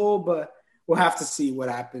possible, but we'll have to see what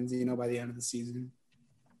happens, by the end of the season.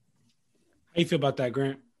 How you feel about that,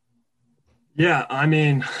 Grant? Yeah, I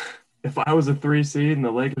mean, if I was a 3 seed and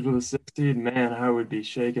the Lakers were the 6 seed, man, I would be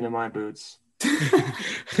shaking in my boots.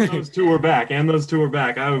 Those two were back,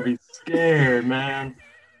 I would be scared, man.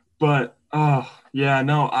 But that's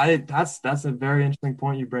a very interesting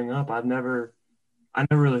point you bring up. I never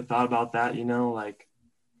really thought about that, like.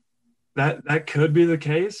 That could be the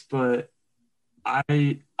case, but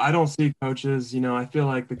I don't see coaches, I feel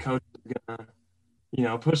like the coaches are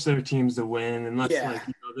gonna, push their teams to win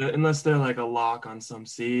unless they're like a lock on some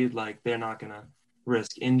seed, like they're not gonna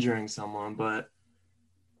risk injuring someone. But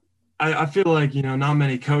I feel like, not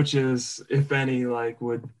many coaches, if any, like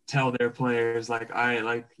would tell their players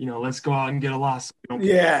let's go out and get a loss.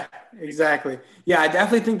 Yeah, exactly. Yeah, I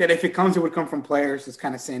definitely think that if it would come from players, it's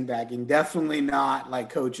kind of sandbagging. Definitely not like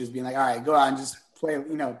coaches being like, all right, go out and just play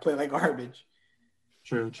like garbage.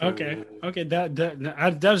 True. Okay. I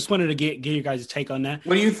just wanted to get you guys' take on that.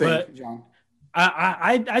 What do you think, John?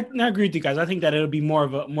 I agree with you guys. I think that it'll be more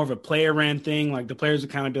of a player ran thing. Like the players would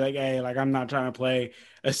kind of be like, hey, like I'm not trying to play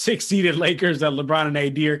a 6-seeded Lakers that LeBron and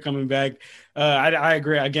AD are coming back. I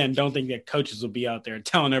agree. Again, don't think that coaches will be out there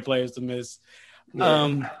telling their players to miss.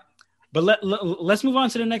 Yeah. But let's move on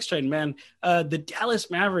to the next trade, man. The Dallas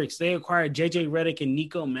Mavericks, they acquired JJ Redick and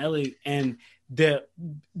Nico Melli, and the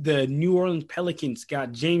New Orleans Pelicans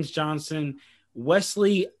got James Johnson,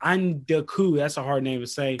 Wesley Andeku, that's a hard name to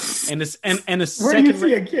say, and a second. Where do you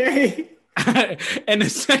see a K? and a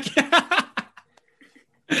second.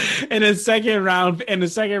 And a second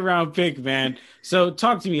round pick, man. So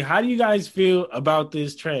talk to me. How do you guys feel about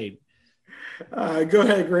this trade? Go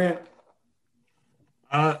ahead, Grant.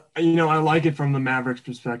 I like it from the Mavericks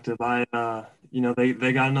perspective. They got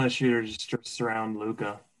another shooter just to surround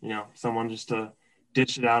Luka. Someone just to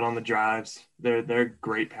dish it out on the drives. They're a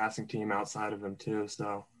great passing team outside of him too.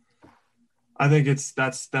 So I think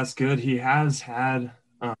that's good. He has had,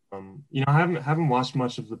 I haven't watched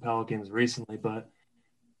much of the Pelicans recently, but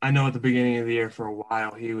I know at the beginning of the year for a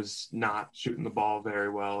while he was not shooting the ball very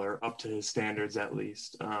well, or up to his standards at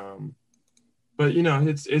least. But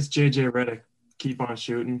it's JJ Redick. Keep on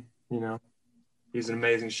shooting. He's an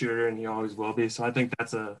amazing shooter, and he always will be. So I think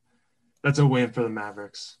that's a win for the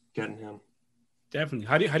Mavericks getting him. Definitely.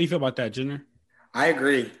 How do you feel about that, Jenner? I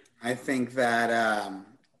agree. I think that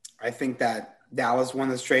Dallas won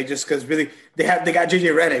this trade just because really they got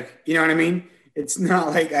JJ Redick. You know what I mean? It's not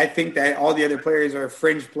like I think that all the other players are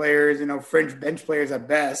fringe players, fringe bench players at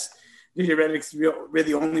best. JJ Redick's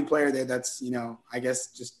really the only player there that's I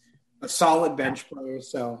guess just a solid bench player.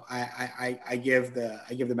 So I give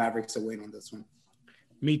the Mavericks a win on this one.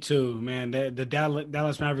 Me too, man. The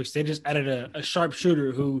Dallas Mavericks, they just added a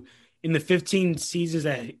sharpshooter who in the 15 seasons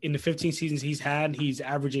he's had, he's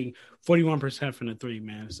averaging 41% from the three,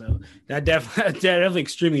 man. So that definitely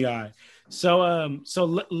extremely high. So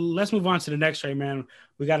let's move on to the next trade, man.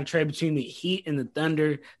 We got a trade between the Heat and the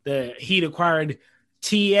Thunder. The Heat acquired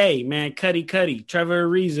TA, man, Cuddy, Trevor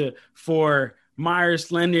Ariza for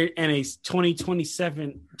Myers Leonard and a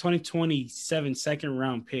 2027 second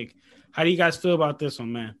round pick. How do you guys feel about this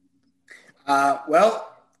one, man?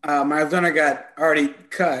 Myers Leonard got already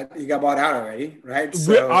cut. He got bought out already, right?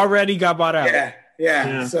 So, already got bought out.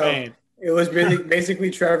 Yeah. So man. It was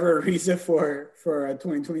basically Trevor Ariza for a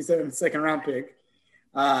 2027 second round pick.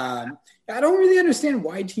 I don't really understand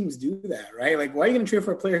why teams do that, right? Like, why are you going to trade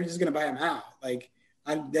for a player who's just going to buy him out? Like,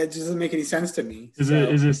 that just doesn't make any sense to me. Is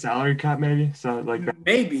it salary cap maybe? So like that?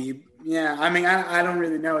 Maybe. Yeah, I mean, I don't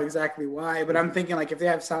really know exactly why, but I'm thinking like if they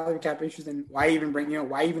have salary cap issues, then why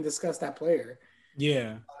even discuss that player?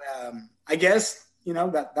 Yeah. I guess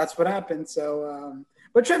that's what happened. So,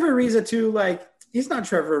 but Trevor Ariza too, like he's not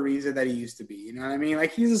Trevor Ariza that he used to be. You know what I mean?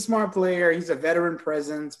 Like he's a smart player, he's a veteran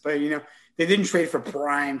presence, but they didn't trade for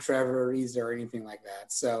prime Trevor Ariza or anything like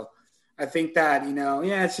that. So, I think that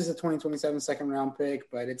it's just a 2027 second round pick,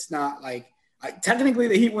 but it's not like technically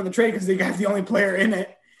the Heat won the trade because they got the only player in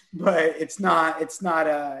it. But it's not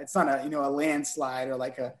a landslide or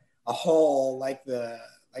like a haul like the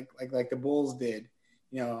Bulls did,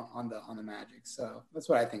 on the Magic. So that's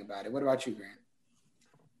what I think about it. What about you, Grant?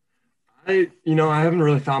 I haven't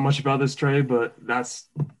really thought much about this trade, but that's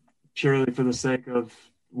purely for the sake of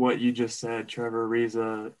what you just said. Trevor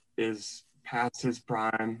Ariza is past his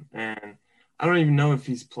prime, and I don't even know if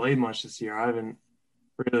he's played much this year. I haven't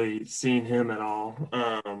really seen him at all.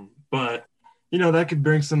 But that could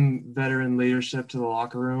bring some veteran leadership to the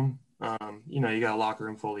locker room. You got a locker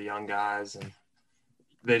room full of young guys, and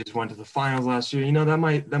they just went to the finals last year.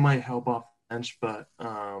 That might help off the bench, but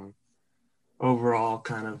overall,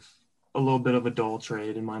 kind of a little bit of a dull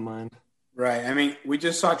trade in my mind. Right. I mean, we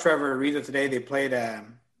just saw Trevor Ariza today. They played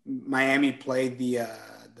Miami played the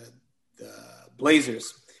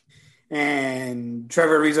Blazers, and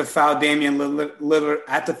Trevor Ariza fouled Damian Lillard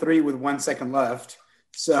at the three with 1 second left.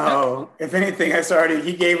 So, if anything,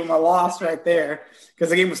 he gave him a loss right there because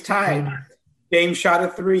the game was tied. Dame shot a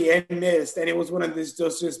three and missed, and it was one of those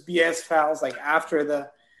just BS fouls. Like after the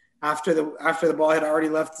ball had already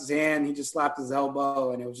left his hand, he just slapped his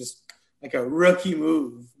elbow, and it was just like a rookie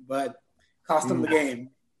move, but cost them the game.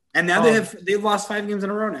 And now they've lost 5 games in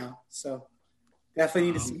a row now. So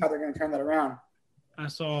definitely need to see how they're going to turn that around.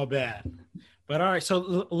 That's all bad. But all right,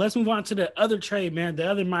 so let's move on to the other trade, man. The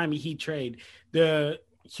other Miami Heat trade. The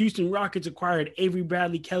Houston Rockets acquired Avery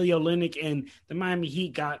Bradley, Kelly Olynyk, and the Miami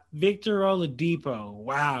Heat got Victor Oladipo.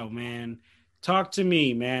 Wow, man. Talk to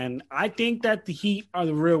me, man. I think that the Heat are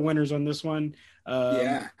the real winners on this one.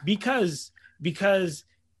 Because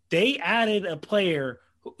they added a player.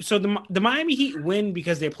 So the Miami Heat win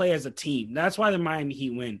because they play as a team. That's why the Miami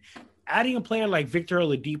Heat win. Adding a player like Victor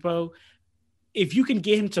Oladipo, if you can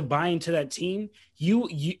get him to buy into that team,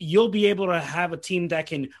 you'll be able to have a team that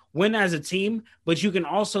can win as a team, but you can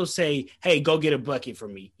also say, hey, go get a bucket for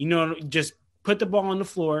me. Just put the ball on the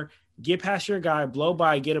floor, get past your guy, blow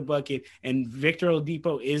by, get a bucket, and Victor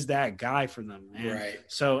Oladipo is that guy for them, man. Right.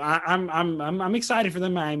 So I'm excited for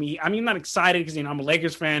them, Miami. I mean, not excited because I'm a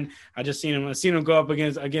Lakers fan. I seen him go up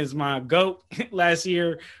against my GOAT last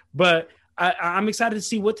year, but I'm excited to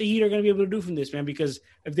see what the Heat are going to be able to do from this, man, because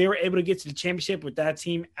if they were able to get to the championship with that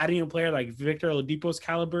team, adding a player like Victor Oladipo's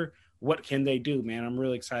caliber, what can they do, man? I'm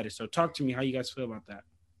really excited. So talk to me how you guys feel about that.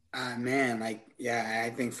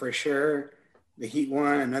 I think for sure the Heat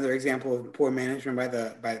won. Another example of poor management by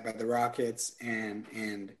the Rockets. And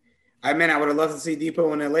I would have loved to see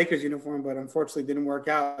Depot in a Lakers uniform, but unfortunately didn't work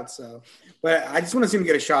out. So, but I just want to see him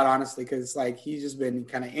get a shot, honestly, because he's just been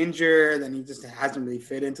kind of injured and he just hasn't really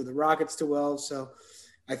fit into the Rockets too well. So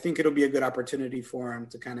I think it'll be a good opportunity for him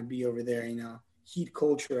to kind of be over there, Heat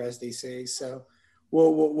culture, as they say. So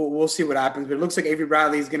we'll see what happens. But it looks like Avery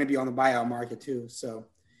Bradley is going to be on the buyout market too. So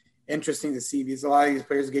interesting to see a lot of these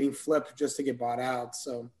players getting flipped just to get bought out.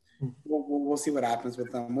 So we'll see what happens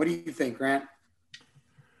with them. What do you think, Grant?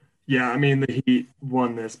 Yeah, I mean, the Heat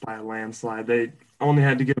won this by a landslide. They only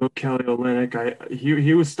had to give up Kelly Olynyk.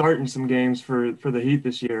 He was starting some games for the Heat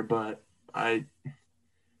this year, but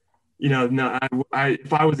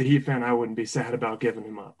if I was a Heat fan, I wouldn't be sad about giving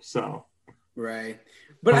him up. So right,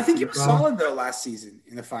 but I think he was solid though last season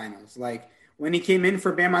in the finals. Like when he came in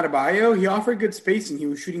for Bam Adebayo, he offered good spacing. He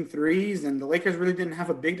was shooting threes, and the Lakers really didn't have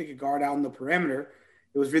a big that could guard out on the perimeter.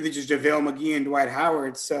 It was really just JaVale McGee and Dwight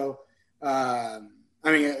Howard. So.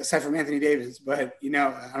 Aside from Anthony Davis, but,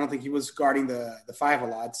 I don't think he was guarding the five a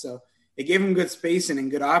lot. So it gave him good spacing and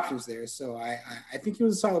good options there. So I think he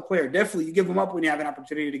was a solid player. Definitely, you give him up when you have an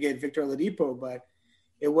opportunity to get Victor Oladipo, but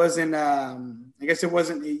it wasn't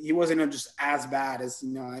he wasn't just as bad as,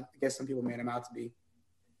 I guess some people made him out to be.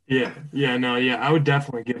 I would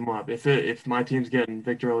definitely give him up. If my team's getting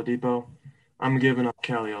Victor Oladipo, I'm giving up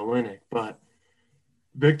Kelly Olynyk. But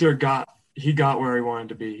Victor got where he wanted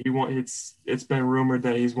to be. It's been rumored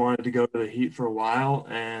that he's wanted to go to the Heat for a while,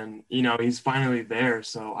 and he's finally there.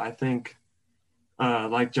 So I think,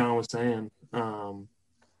 like John was saying,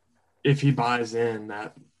 if he buys in,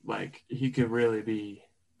 that he could really be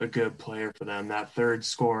a good player for them, that third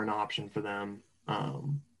scoring option for them.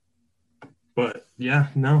 But yeah,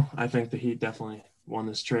 no, I think the Heat definitely won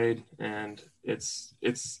this trade, and it's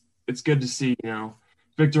good to see,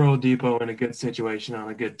 Victor Oladipo in a good situation on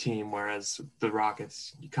a good team, whereas the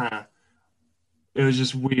Rockets, it was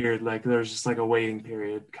just weird. Like there was just a waiting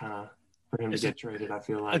period for him to get traded. I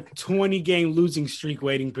feel like a 20-game losing streak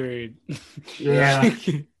waiting period. Yeah.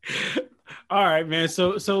 All right, man.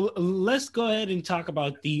 So let's go ahead and talk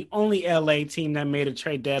about the only LA team that made a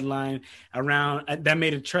trade deadline at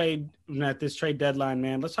this trade deadline,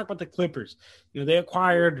 man. Let's talk about the Clippers. They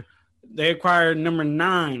acquired number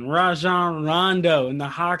 9, Rajon Rondo, and the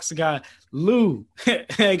Hawks got Lou.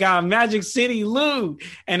 They got Magic City Lou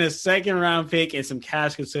and a second-round pick and some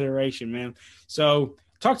cash consideration, man. So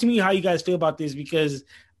talk to me how you guys feel about this, because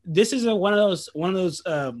this is one of those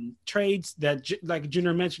trades that, like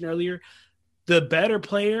Junior mentioned earlier, the better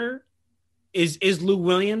player is Lou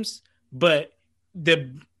Williams, but the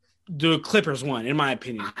Clippers won, in my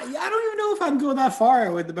opinion. I don't even know if I'd go that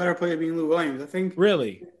far with the better player being Lou Williams. I think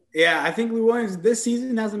really. Yeah, I think Lou Williams this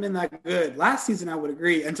season hasn't been that good. Last season, I would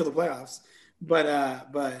agree until the playoffs, but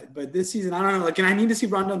this season, I don't know. And I need to see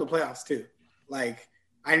Rondo in the playoffs too.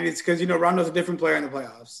 It's because Rondo's a different player in the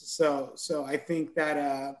playoffs. So I think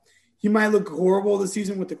that he might look horrible this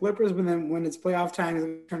season with the Clippers, but then when it's playoff time, he's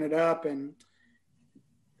going to turn it up. And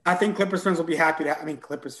I think Clippers fans will be happy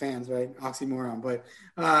Clippers fans, right? Oxymoron, but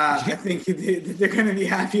I think they're going to be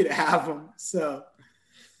happy to have him. So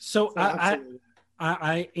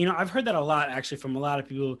I've heard that a lot actually from a lot of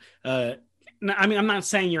people. I'm not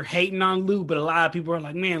saying you're hating on Lou, but a lot of people are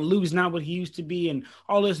like, man, Lou's not what he used to be and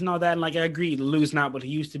all this and all that. And I agree, Lou's not what he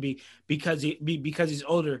used to be because he's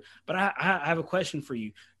older. But I have a question for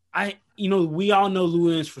you. We all know Lou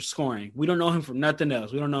Williams for scoring. We don't know him for nothing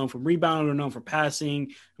else. We don't know him for rebounding. We don't know him for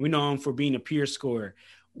passing. We know him for being a pure scorer.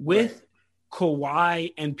 With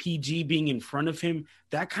Kawhi and PG being in front of him,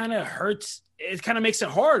 that kind of hurts. It kind of makes it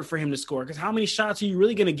hard for him to score, because how many shots are you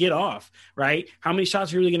really going to get off, right? How many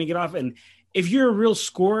shots are you really going to get off? And if you're a real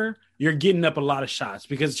scorer, you're getting up a lot of shots,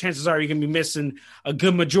 because chances are you're going to be missing a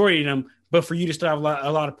good majority of them. But for you to still have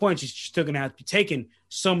a lot of points, you're still going to have to be taking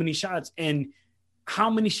so many shots. And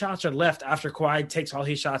how many shots are left after Kawhi takes all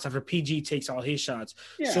his shots, after PG takes all his shots?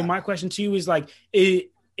 Yeah. So my question to you is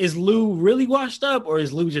is Lou really washed up, or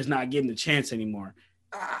is Lou just not getting the chance anymore?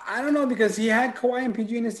 I don't know, because he had Kawhi and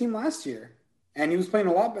PG in his team last year. And he was playing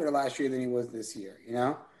a lot better last year than he was this year,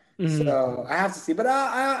 Mm-hmm. So I have to see. But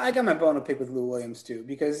I got my bone to pick with Lou Williams, too,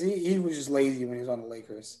 because he was just lazy when he was on the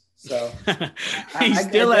Lakers. So he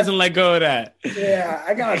still hasn't let go of that. Yeah,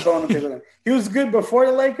 I got my bone to pick with him. He was good before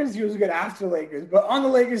the Lakers. He was good after the Lakers. But on the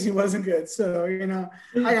Lakers, he wasn't good. So, I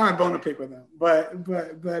got my bone to pick with him. But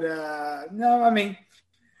no,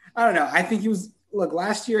 I don't know. I think he was – look,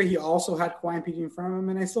 last year he also had Kawhi and PG in front of him,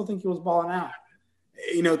 and I still think he was balling out.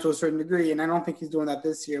 To a certain degree, and I don't think he's doing that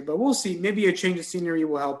this year, but we'll see. Maybe a change of scenery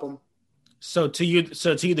will help him. So to you,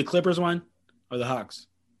 the Clippers won or the Hawks?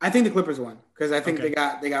 I think the Clippers won, because I think they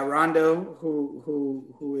got Rondo,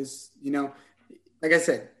 who is, like I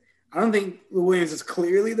said, I don't think Lou Williams is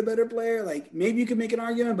clearly the better player. Maybe you could make an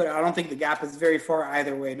argument, but I don't think the gap is very far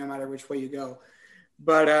either way, no matter which way you go.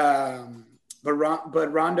 But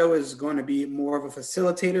Rondo is going to be more of a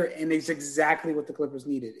facilitator, and it's exactly what the Clippers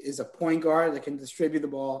needed, is a point guard that can distribute the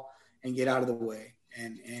ball and get out of the way.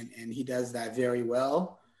 and he does that very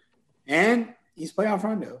well. And he's playoff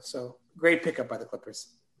Rondo, so great pickup by the Clippers.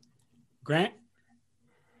 Grant?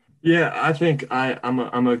 Yeah, I think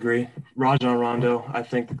I'm agree. Rajon Rondo, I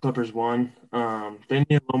think the Clippers won. They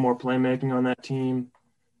need a little more playmaking on that team.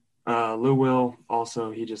 Lou Will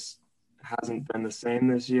also, he just hasn't been the same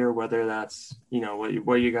this year, whether that's,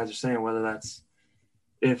 what you guys are saying, whether that's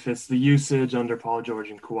if it's the usage under Paul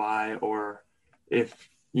George and Kawhi, or if,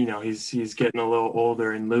 he's getting a little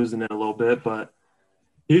older and losing it a little bit, but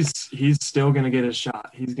he's still going to get his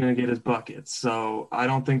shot. He's going to get his buckets. So I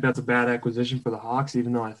don't think that's a bad acquisition for the Hawks,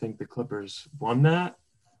 even though I think the Clippers won that.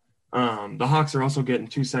 The Hawks are also getting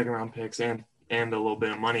 2 second-round picks and a little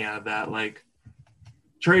bit of money out of that. Like,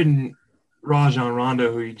 trading Rajon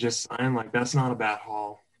Rondo, who you just signed, like, that's not a bad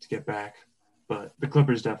haul to get back. But the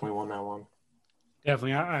Clippers definitely won that one.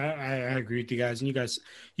 Definitely, I agree with you guys, and you guys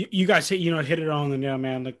hit it on the nail,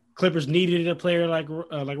 man. The Clippers needed a player like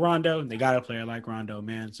Rondo. They got a player like Rondo,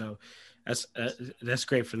 man. So that's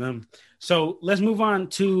great for them. So let's move on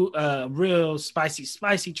to a real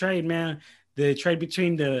spicy trade, man. The trade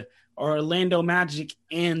between the Orlando Magic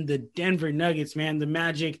and the Denver Nuggets, man. The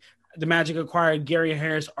Magic acquired Gary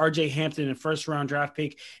Harris, RJ Hampton, a first-round draft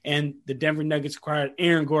pick, and the Denver Nuggets acquired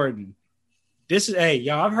Aaron Gordon.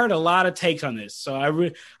 Y'all, I've heard a lot of takes on this, so I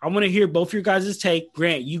want to hear both your guys' take.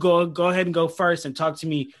 Grant, you go ahead and go first and talk to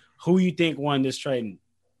me who you think won this trade.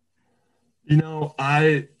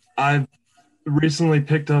 I've recently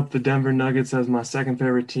picked up the Denver Nuggets as my second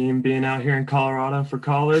favorite team, being out here in Colorado for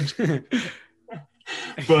college. But,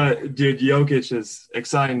 dude, Jokic is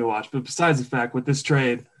exciting to watch. But besides the fact, with this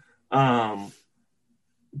trade,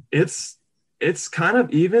 it's kind of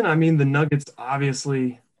even. I mean, the Nuggets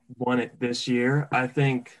obviously won it this year. I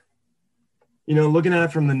think, looking at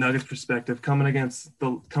it from the Nuggets perspective, coming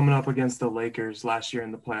up against the Lakers last year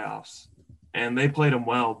in the playoffs, and they played them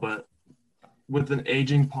well, but with an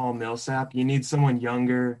aging Paul Millsap, you need someone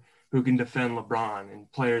younger who can defend LeBron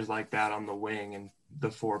and players like that on the wing and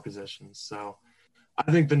the 4 positions. So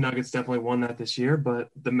I think the Nuggets definitely won that this year, but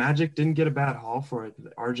the Magic didn't get a bad haul for it.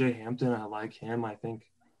 RJ Hampton, I like him. I think,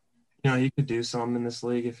 he could do something in this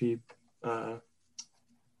league if he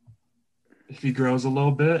grows a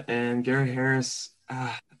little bit. And Gary Harris,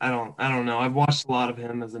 I don't know. I've watched a lot of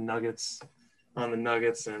him as on the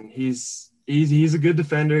Nuggets, and he's a good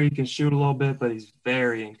defender. He can shoot a little bit, but he's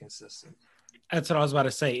very inconsistent. That's what I was about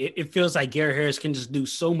to say. It feels like Gary Harris can just do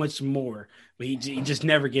so much more, but he just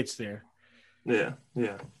never gets there. Yeah,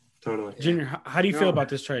 totally. Junior, how do you feel about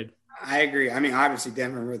this trade? I agree. I mean, obviously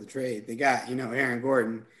Denver were the trade. They got, Aaron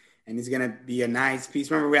Gordon, and he's going to be a nice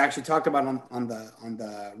piece. Remember, we actually talked about on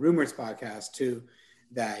the Rumors podcast too,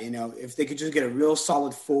 that, if they could just get a real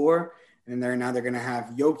solid 4, and they're going to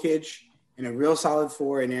have Jokic and a real solid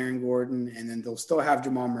 4 in Aaron Gordon, and then they'll still have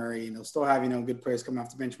Jamal Murray, and they'll still have, good players coming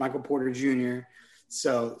off the bench, Michael Porter Jr.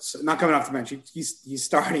 So not coming off the bench, he's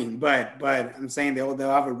starting, but I'm saying they'll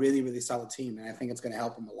have a really, really solid team, and I think it's going to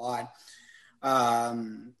help them a lot.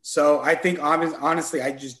 So I think, honestly,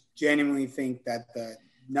 I just genuinely think that the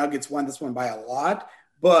Nuggets won this one by a lot,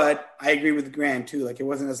 but I agree with Grant too. Like, it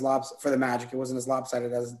wasn't as for the Magic, it wasn't as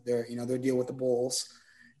lopsided as their deal with the Bulls.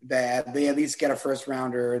 That they at least get a first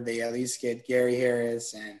rounder, they at least get Gary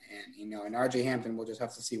Harris and RJ Hampton. We'll just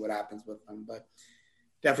have to see what happens with them, but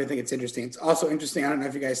definitely think it's interesting. It's also interesting. I don't know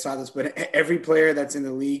if you guys saw this, but every player that's in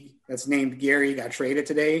the league that's named Gary got traded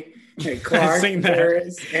today. Clark,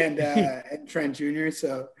 Harris, and Trent Jr.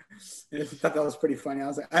 So I thought that was pretty funny. I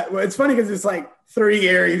was like, well, it's funny because it's like 3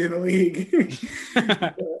 Garys in the league.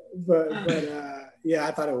 but yeah,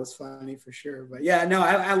 I thought it was funny for sure. But yeah, no,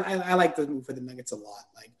 I like the move for the Nuggets a lot.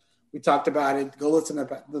 Like, we talked about it. Go listen to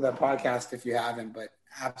that podcast if you haven't. But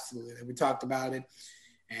absolutely, we talked about it.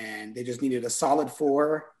 And they just needed a solid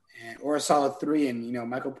 4 or a solid 3. And,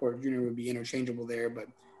 Michael Porter Jr. would be interchangeable there. But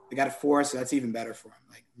they got a 4, so that's even better for him.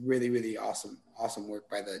 Like, really, really awesome work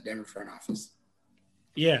by the Denver front office.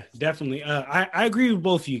 Yeah, definitely. I agree with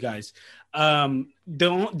both of you guys. The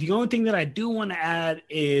only thing that I do want to add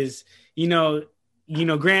is,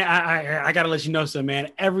 Grant, I got to let you know something, man.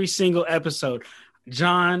 Every single episode,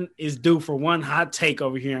 John is due for one hot take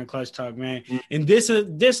over here on Clutch Talk, man. And this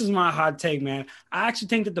is my hot take, man. I actually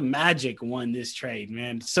think that the Magic won this trade,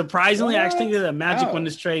 man. Surprisingly, I actually think that the Magic won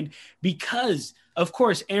this trade because, of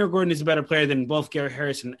course, Aaron Gordon is a better player than both Gary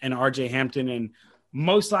Harris and RJ Hampton, and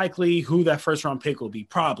most likely who that first-round pick will be,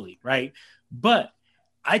 probably, right? But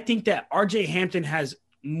I think that RJ Hampton has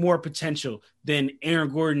more potential than Aaron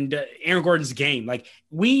Gordon. Aaron Gordon's game, like,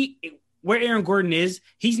 where Aaron Gordon is,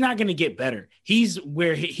 he's not going to get better. He's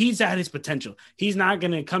where he's at his potential. He's not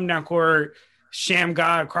going to come down court, sham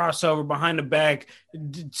god crossover behind the back,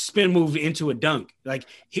 spin move into a dunk. Like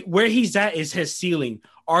where he's at is his ceiling.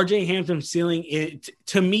 RJ Hampton's ceiling,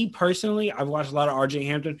 to me personally, I've watched a lot of RJ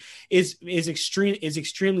Hampton, is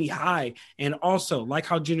extremely high. And also, like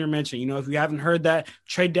how Junior mentioned, if you haven't heard that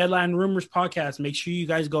Trade Deadline Rumors podcast, make sure you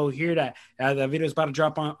guys go hear that. That video is about to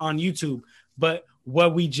drop on YouTube. But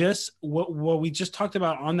what we just talked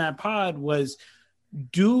about on that pod was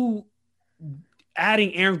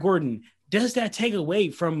adding Aaron Gordon, does that take away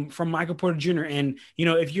from Michael Porter Jr.? And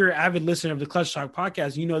if you're an avid listener of the Clutch Talk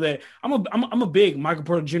podcast, you know that I'm a big Michael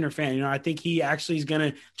Porter Jr. fan. I think he actually is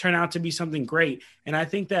going to turn out to be something great. And I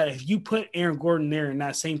think that if you put Aaron Gordon there in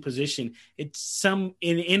that same position, it's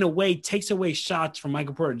in a way takes away shots from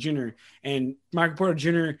Michael Porter Jr. And Michael Porter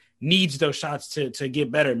Jr. needs those shots to get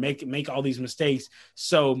better, make all these mistakes.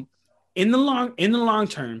 So in the long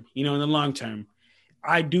term,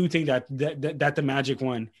 I do think that the Magic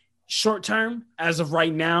won. Short term, as of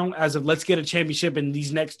right now, let's get a championship in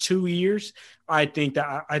these next 2 years, I think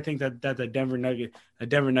that the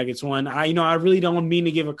Denver Nuggets won. I really don't mean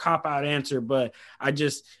to give a cop out answer, but I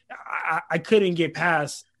couldn't get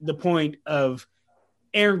past the point of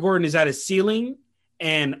Aaron Gordon is at his ceiling,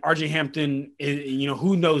 and RJ Hampton is,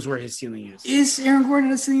 who knows where his ceiling is. Is Aaron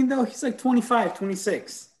Gordon at his ceiling though? He's like 25,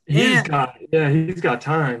 26. He's got time. Yeah, he's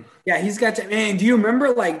got time. And do you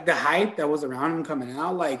remember like the hype that was around him coming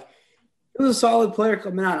out? Like, he was a solid player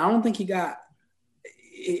coming out. I don't think he got.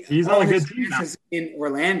 He's on a good team in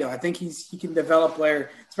Orlando. I think he can develop player,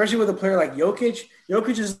 especially with a player like Jokic.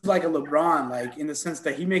 Jokic is like a LeBron, like in the sense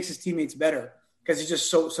that he makes his teammates better because he's just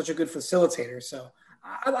such a good facilitator. So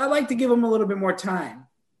I like to give him a little bit more time.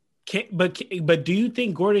 But do you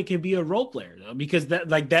think Gordon can be a role player though? Because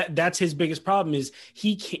that's his biggest problem is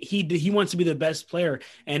he wants to be the best player,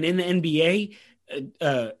 and in the NBA.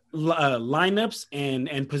 Lineups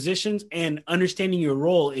and positions and understanding your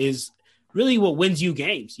role is really what wins you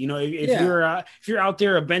games. If you're out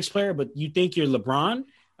there a bench player, but you think you're LeBron,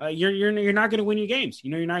 you're not going to win your games.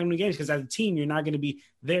 You're not going to win games because as a team, you're not going to be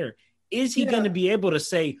there. Is he going to be able to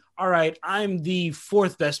say, all right, I'm the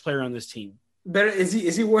fourth best player on this team? Better is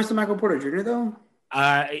he worse than Michael Porter Jr. though?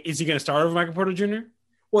 Is he going to start over Michael Porter Jr.?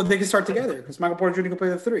 Well, they can start together because Michael Porter Jr. can play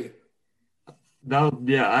the three.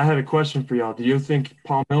 I had a question for y'all. Do you think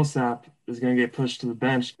Paul Millsap is going to get pushed to the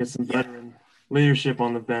bench, get some veteran leadership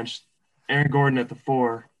on the bench? Aaron Gordon at the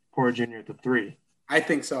 4, Porter Jr. at the 3. I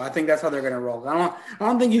think so. I think that's how they're going to roll. I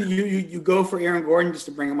don't think you go for Aaron Gordon just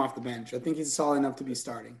to bring him off the bench. I think he's solid enough to be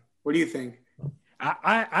starting. What do you think?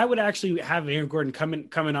 I would actually have Aaron Gordon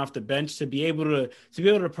coming off the bench to be able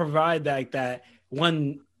to provide that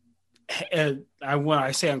one. When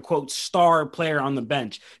I say unquote star player on the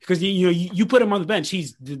bench, because you put him on the bench,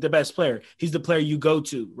 he's the best player. He's the player you go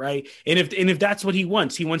to, right? And if that's what he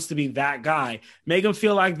wants to be that guy. Make him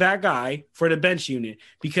feel like that guy for the bench unit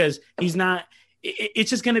because he's not. It's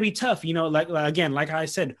just going to be tough, Like I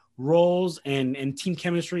said, roles and team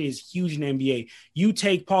chemistry is huge in the NBA. You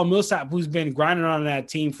take Paul Millsap, who's been grinding on that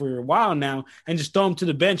team for a while now, and just throw him to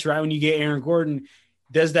the bench, right? When you get Aaron Gordon.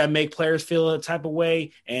 Does that make players feel a type of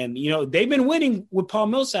way? And, they've been winning with Paul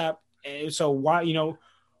Millsap. So why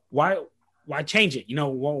change it?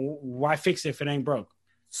 Why fix it if it ain't broke?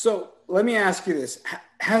 So let me ask you this.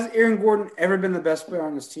 Has Aaron Gordon ever been the best player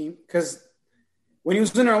on this team? Because when he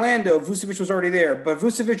was in Orlando, Vucevic was already there, but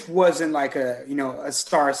Vucevic wasn't like a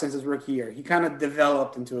star since his rookie year. He kind of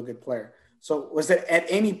developed into a good player. So was it at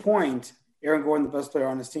any point Aaron Gordon the best player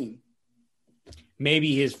on his team?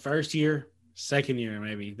 Maybe his first year. Second year,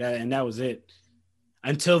 maybe that was it.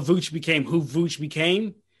 Until Vooch became who Vooch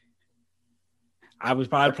became, I would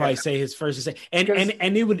probably say his first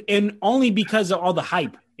and it would only because of all the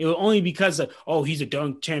hype. It would only because of he's a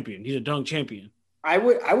dunk champion. He's a dunk champion. I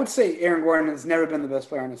would say Aaron Gordon has never been the best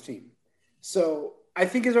player on his team. So I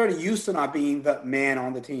think he's already used to not being the man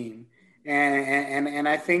on the team, and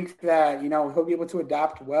I think that he'll be able to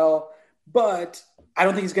adapt well, but I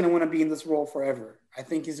don't think he's going to want to be in this role forever. I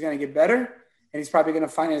think he's going to get better. And he's probably going to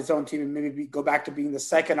find his own team and maybe go back to being the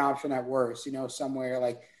second option at worst, somewhere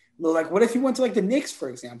like what if he went to like the Knicks, for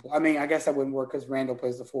example? I mean, I guess that wouldn't work because Randall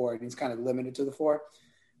plays the 4 and he's kind of limited to the 4.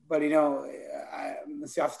 But,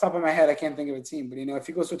 let's see, off the top of my head, I can't think of a team. But, if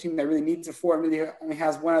he goes to a team that really needs a 4 and really only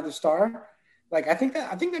has one other star, like I think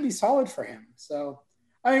that'd be solid for him. So,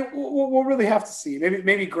 I mean, we'll really have to see.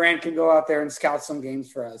 Maybe Grant can go out there and scout some games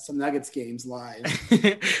for us, some Nuggets games live.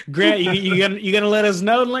 Grant, you gonna let us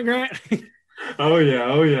know, Grant? Oh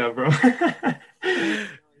yeah, bro.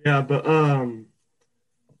 Yeah, but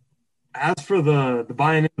as for the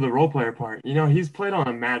buying into the role player part, he's played on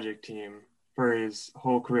a Magic team for his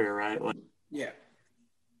whole career, right? Like, yeah.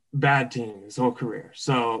 bad team his whole career.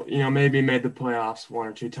 So, maybe made the playoffs one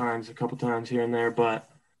or two times, a couple times here and there, but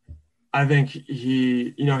I think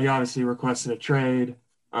he obviously requested a trade.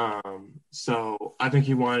 So I think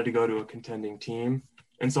he wanted to go to a contending team.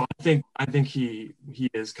 And so I think he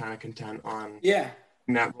is kind of content on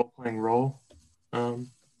that role-playing role. But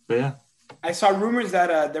yeah. I saw rumors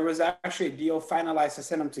that there was actually a deal finalized to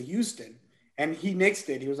send him to Houston, and he nixed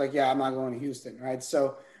it. He was like, "Yeah, I'm not going to Houston." Right.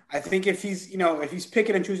 So I think if he's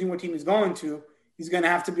picking and choosing what team he's going to, he's going to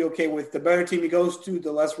have to be okay with the better team he goes to,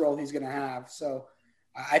 the less role he's going to have. So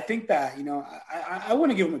I think that, I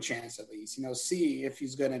want to give him a chance at least, see if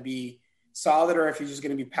he's going to be solid or if he's just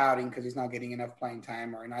going to be pouting because he's not getting enough playing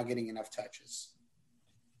time or not getting enough touches.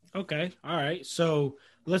 Okay. All right. So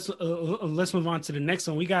let's move on to the next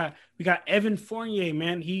one. We got Evan Fournier,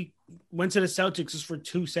 man. He went to the Celtics just for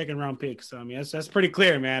 2 second-round picks. So, I mean, that's pretty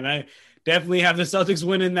clear, man. I definitely have the Celtics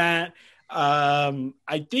winning that.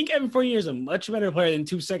 I think Evan Fournier is a much better player than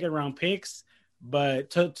 2 second-round picks. But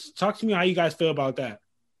talk to me how you guys feel about that.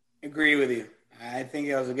 Agree with you. I think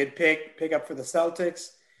it was a good pick up for the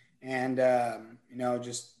Celtics. And,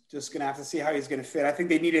 just going to have to see how he's going to fit. I think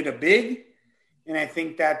they needed a big. And I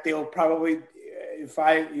think that they'll probably, if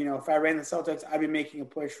I ran the Celtics, I'd be making a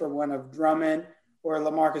push for one of Drummond or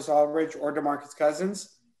LaMarcus Aldridge or DeMarcus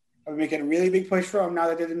Cousins. I'd be making a really big push for them now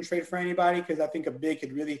that they didn't trade for anybody because I think a big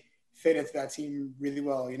could really fit into that team really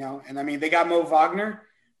well, And, I mean, they got Mo Wagner,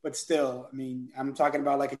 but still, I mean, I'm talking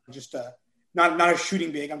about like not a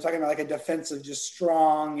shooting big. I'm talking about like a defensive, just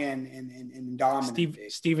strong and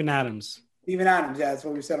dominant. Steven Adams. Steven Adams, yeah, that's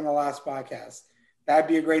what we said on the last podcast. That'd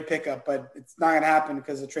be a great pickup, but it's not going to happen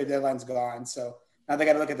because the trade deadline's gone. So now they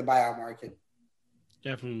got to look at the buyout market.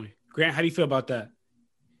 Definitely. Grant, how do you feel about that?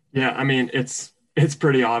 Yeah, I mean, it's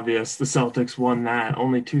pretty obvious. The Celtics won that.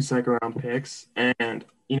 Only 2 second-round picks. And,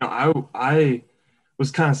 I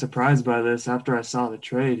was kind of surprised by this after I saw the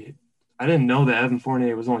trade. I didn't know that Evan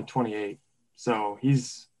Fournier was only 28. So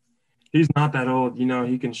he's not that old.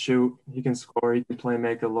 He can shoot. He can score. He can play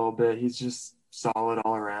make a little bit. He's just solid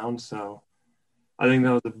all around. So I think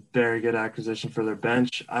that was a very good acquisition for their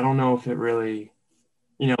bench. I don't know if it really,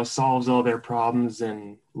 solves all their problems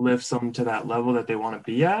and lifts them to that level that they want to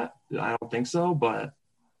be at. I don't think so, but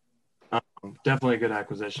definitely a good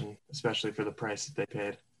acquisition, especially for the price that they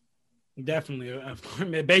paid.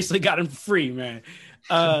 Definitely. Basically got him free, man.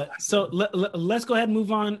 So let's go ahead and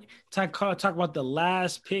move on. Talk about the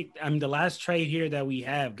last pick. The last trade here that we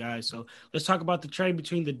have, guys. So let's talk about the trade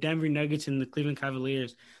between the Denver Nuggets and the Cleveland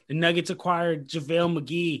Cavaliers. The Nuggets acquired JaVale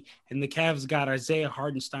McGee, and the Cavs got Isaiah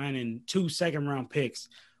Hartenstein and 2 second-round picks.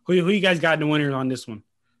 Who you guys got in the winner on this one?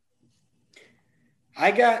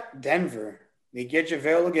 I got Denver. They get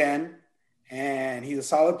JaVale again. And he's a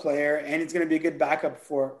solid player, and he's going to be a good backup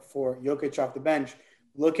for Jokic off the bench.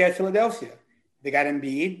 Look at Philadelphia. They got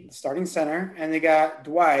Embiid, the starting center, and they got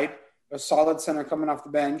Dwight, a solid center coming off the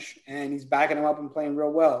bench, and he's backing him up and playing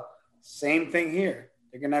real well. Same thing here.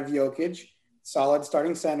 They're going to have Jokic, solid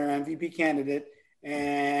starting center, MVP candidate,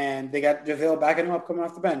 and they got JaVale backing him up coming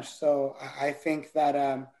off the bench. So I think that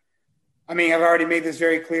I've already made this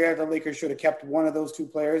very clear. The Lakers should have kept one of those two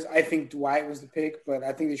players. I think Dwight was the pick, but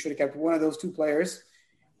I think they should have kept one of those two players.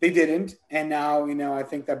 They didn't. And now, I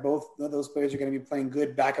think that both of those players are going to be playing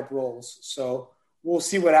good backup roles. So we'll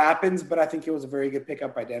see what happens, but I think it was a very good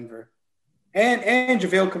pickup by Denver. And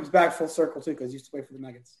JaVale comes back full circle too, because he used to play for the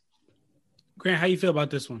Nuggets. Grant, how you feel about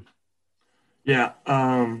this one? Yeah,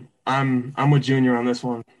 I'm with Junior on this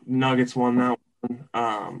one. Nuggets won that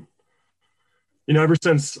one. Ever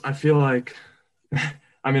since I feel like,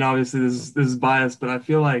 obviously this is biased, but I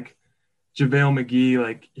feel like JaVale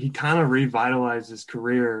McGee, he kind of revitalized his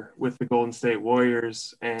career with the Golden State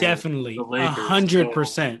Warriors and definitely the Lakers.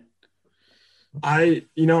 100%. So I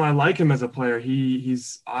like him as a player.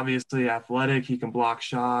 He's obviously athletic. He can block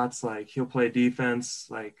shots. He'll play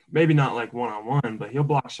defense. Maybe not one-on-one, but he'll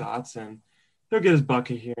block shots and he'll get his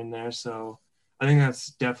bucket here and there. So I think that's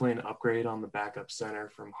definitely an upgrade on the backup center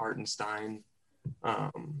from Hartenstein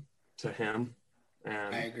to him.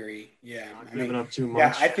 And I agree. Yeah. Not giving up too much.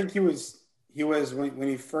 Yeah, I think he was when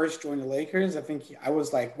he first joined the Lakers, I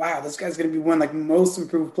was like, wow, this guy's going to be one most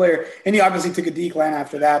improved player. And he obviously took a decline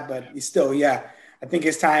after that, but he's still, I think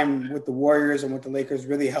his time with the Warriors and with the Lakers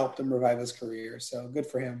really helped him revive his career. So good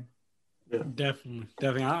for him. Yeah.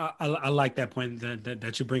 Definitely. I like that point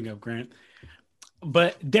that you bring up, Grant.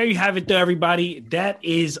 But there you have it, though, everybody. That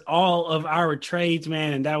is all of our trades,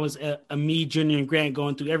 man. And that was me, Junior, and Grant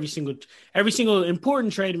going through every single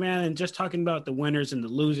important trade, man, and just talking about the winners and the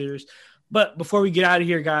losers. But before we get out of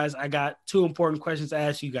here, guys, I got 2 important questions to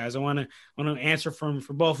ask you guys. I want to answer from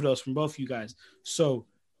both of you guys. So,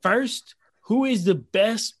 first, who is the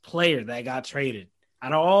best player that got traded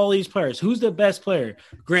out of all these players? Who's the best player?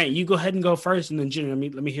 Grant, you go ahead and go first, and then Jenny,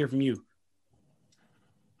 let me hear from you.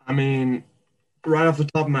 I mean, right off the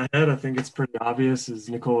top of my head, I think it's pretty obvious is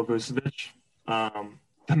Nikola Vucevic.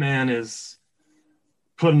 The man is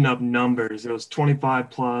putting up numbers. It was 25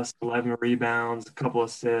 plus, 11 rebounds, a couple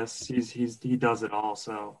assists. He does it all.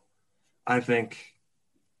 So I think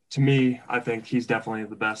he's definitely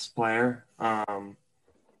the best player.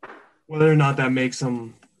 Whether or not that makes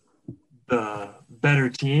him the better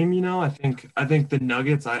team, I think the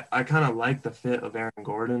Nuggets, I kind of like the fit of Aaron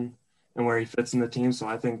Gordon and where he fits in the team. So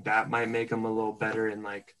I think that might make him a little better in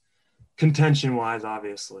like contention wise,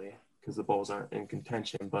 obviously, because the Bulls aren't in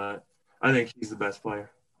contention, but I think he's the best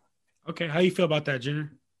player. Okay. How you feel about that,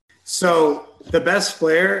 Jenner? So the best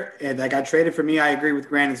player that got traded for me, I agree with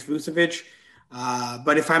Grant, is Vucevic.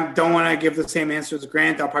 But if I don't want to give the same answer as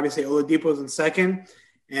Grant, I'll probably say Oladipo's in second,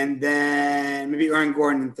 and then maybe Aaron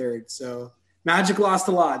Gordon in third. So Magic lost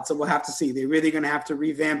a lot, so we'll have to see. They're really going to have to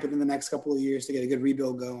revamp it in the next couple of years to get a good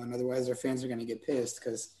rebuild going. Otherwise, their fans are going to get pissed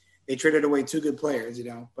because they traded away two good players,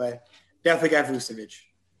 But definitely got Vucevic.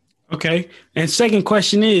 Okay. And second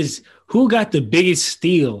question is, who got the biggest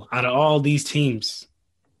steal out of all these teams?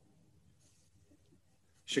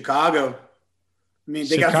 Chicago. I mean,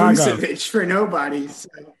 they got Vucevic for nobody. So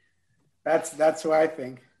that's what I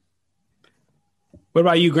think. What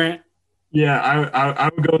about you, Grant? Yeah, I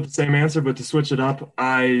would go with the same answer, but to switch it up,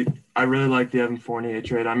 I really like the Evan Fournier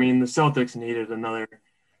trade. I mean, the Celtics needed another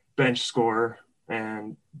bench scorer,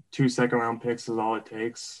 and 2 second-round picks is all it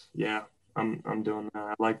takes. Yeah, I'm doing that.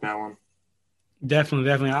 I like that one.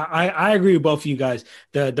 Definitely. I agree with both of you guys.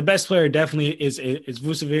 The best player definitely is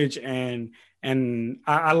Vucevic, and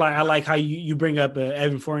I like how you bring up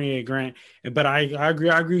Evan Fournier, Grant. But I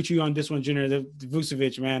agree with you on this one, Jenner. The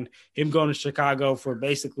Vucevic, man, him going to Chicago for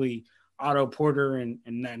basically Otto Porter and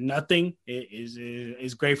nothing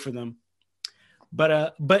is great for them.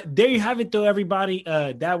 But there you have it, though, everybody.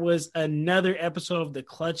 That was another episode of the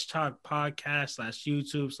Clutch Talk podcast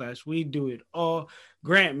 /YouTube/ We Do It All.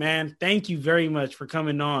 Grant, man, thank you very much for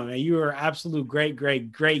coming on, man. You were an absolute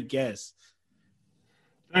great guest.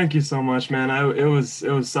 Thank you so much, man. It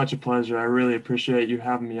was such a pleasure. I really appreciate you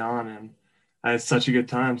having me on, and I had such a good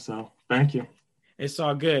time. So thank you. It's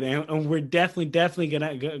all good, and we're definitely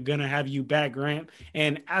gonna have you back, Grant.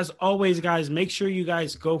 And as always, guys, make sure you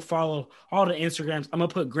guys go follow all the Instagrams. I'm gonna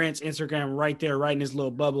put Grant's Instagram right there, right in his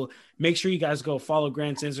little bubble. Make sure you guys go follow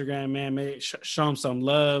Grant's Instagram, man. Show him some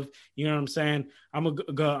love. You know what I'm saying? I'm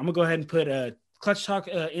gonna go ahead and put Clutch Talk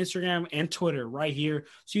Instagram and Twitter right here.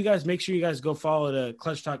 So you guys make sure you guys go follow the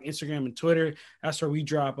Clutch Talk Instagram and Twitter. That's where we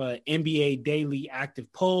drop NBA daily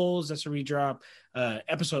active polls. That's where we drop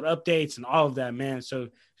episode updates and all of that, man. So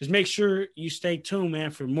just make sure you stay tuned, man,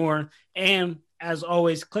 for more. And as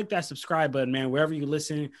always, click that subscribe button, man, wherever you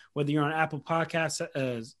listen, whether you're on Apple Podcasts,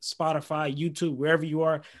 Spotify, YouTube, wherever you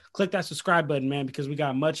are, click that subscribe button, man, because we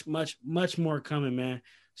got much more coming, man.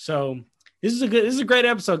 So this is a great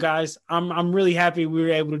episode, guys. I'm really happy we were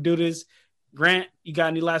able to do this. Grant, you got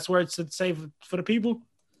any last words to say for the people?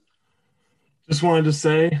 Just wanted to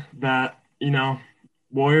say that,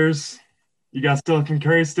 Warriors, you got Stephen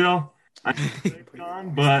Curry still.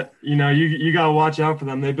 But, you got to watch out for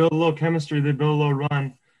them. They build a little chemistry. They build a little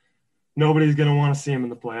run. Nobody's going to want to see them in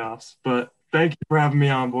the playoffs. But thank you for having me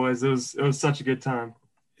on, boys. It was such a good time.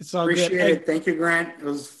 It's all Appreciate good. it. Thank you, Grant. It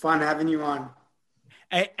was fun having you on.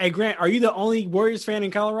 Hey, Grant, are you the only Warriors fan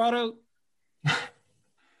in Colorado?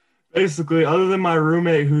 Basically, other than my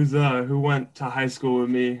roommate who went to high school with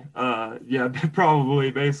me, yeah,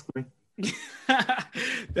 probably, basically.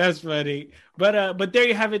 That's funny. But there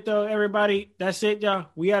you have it, though, everybody. That's it, y'all.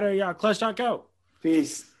 We out of y'all. Clutch Talk out.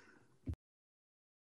 Peace.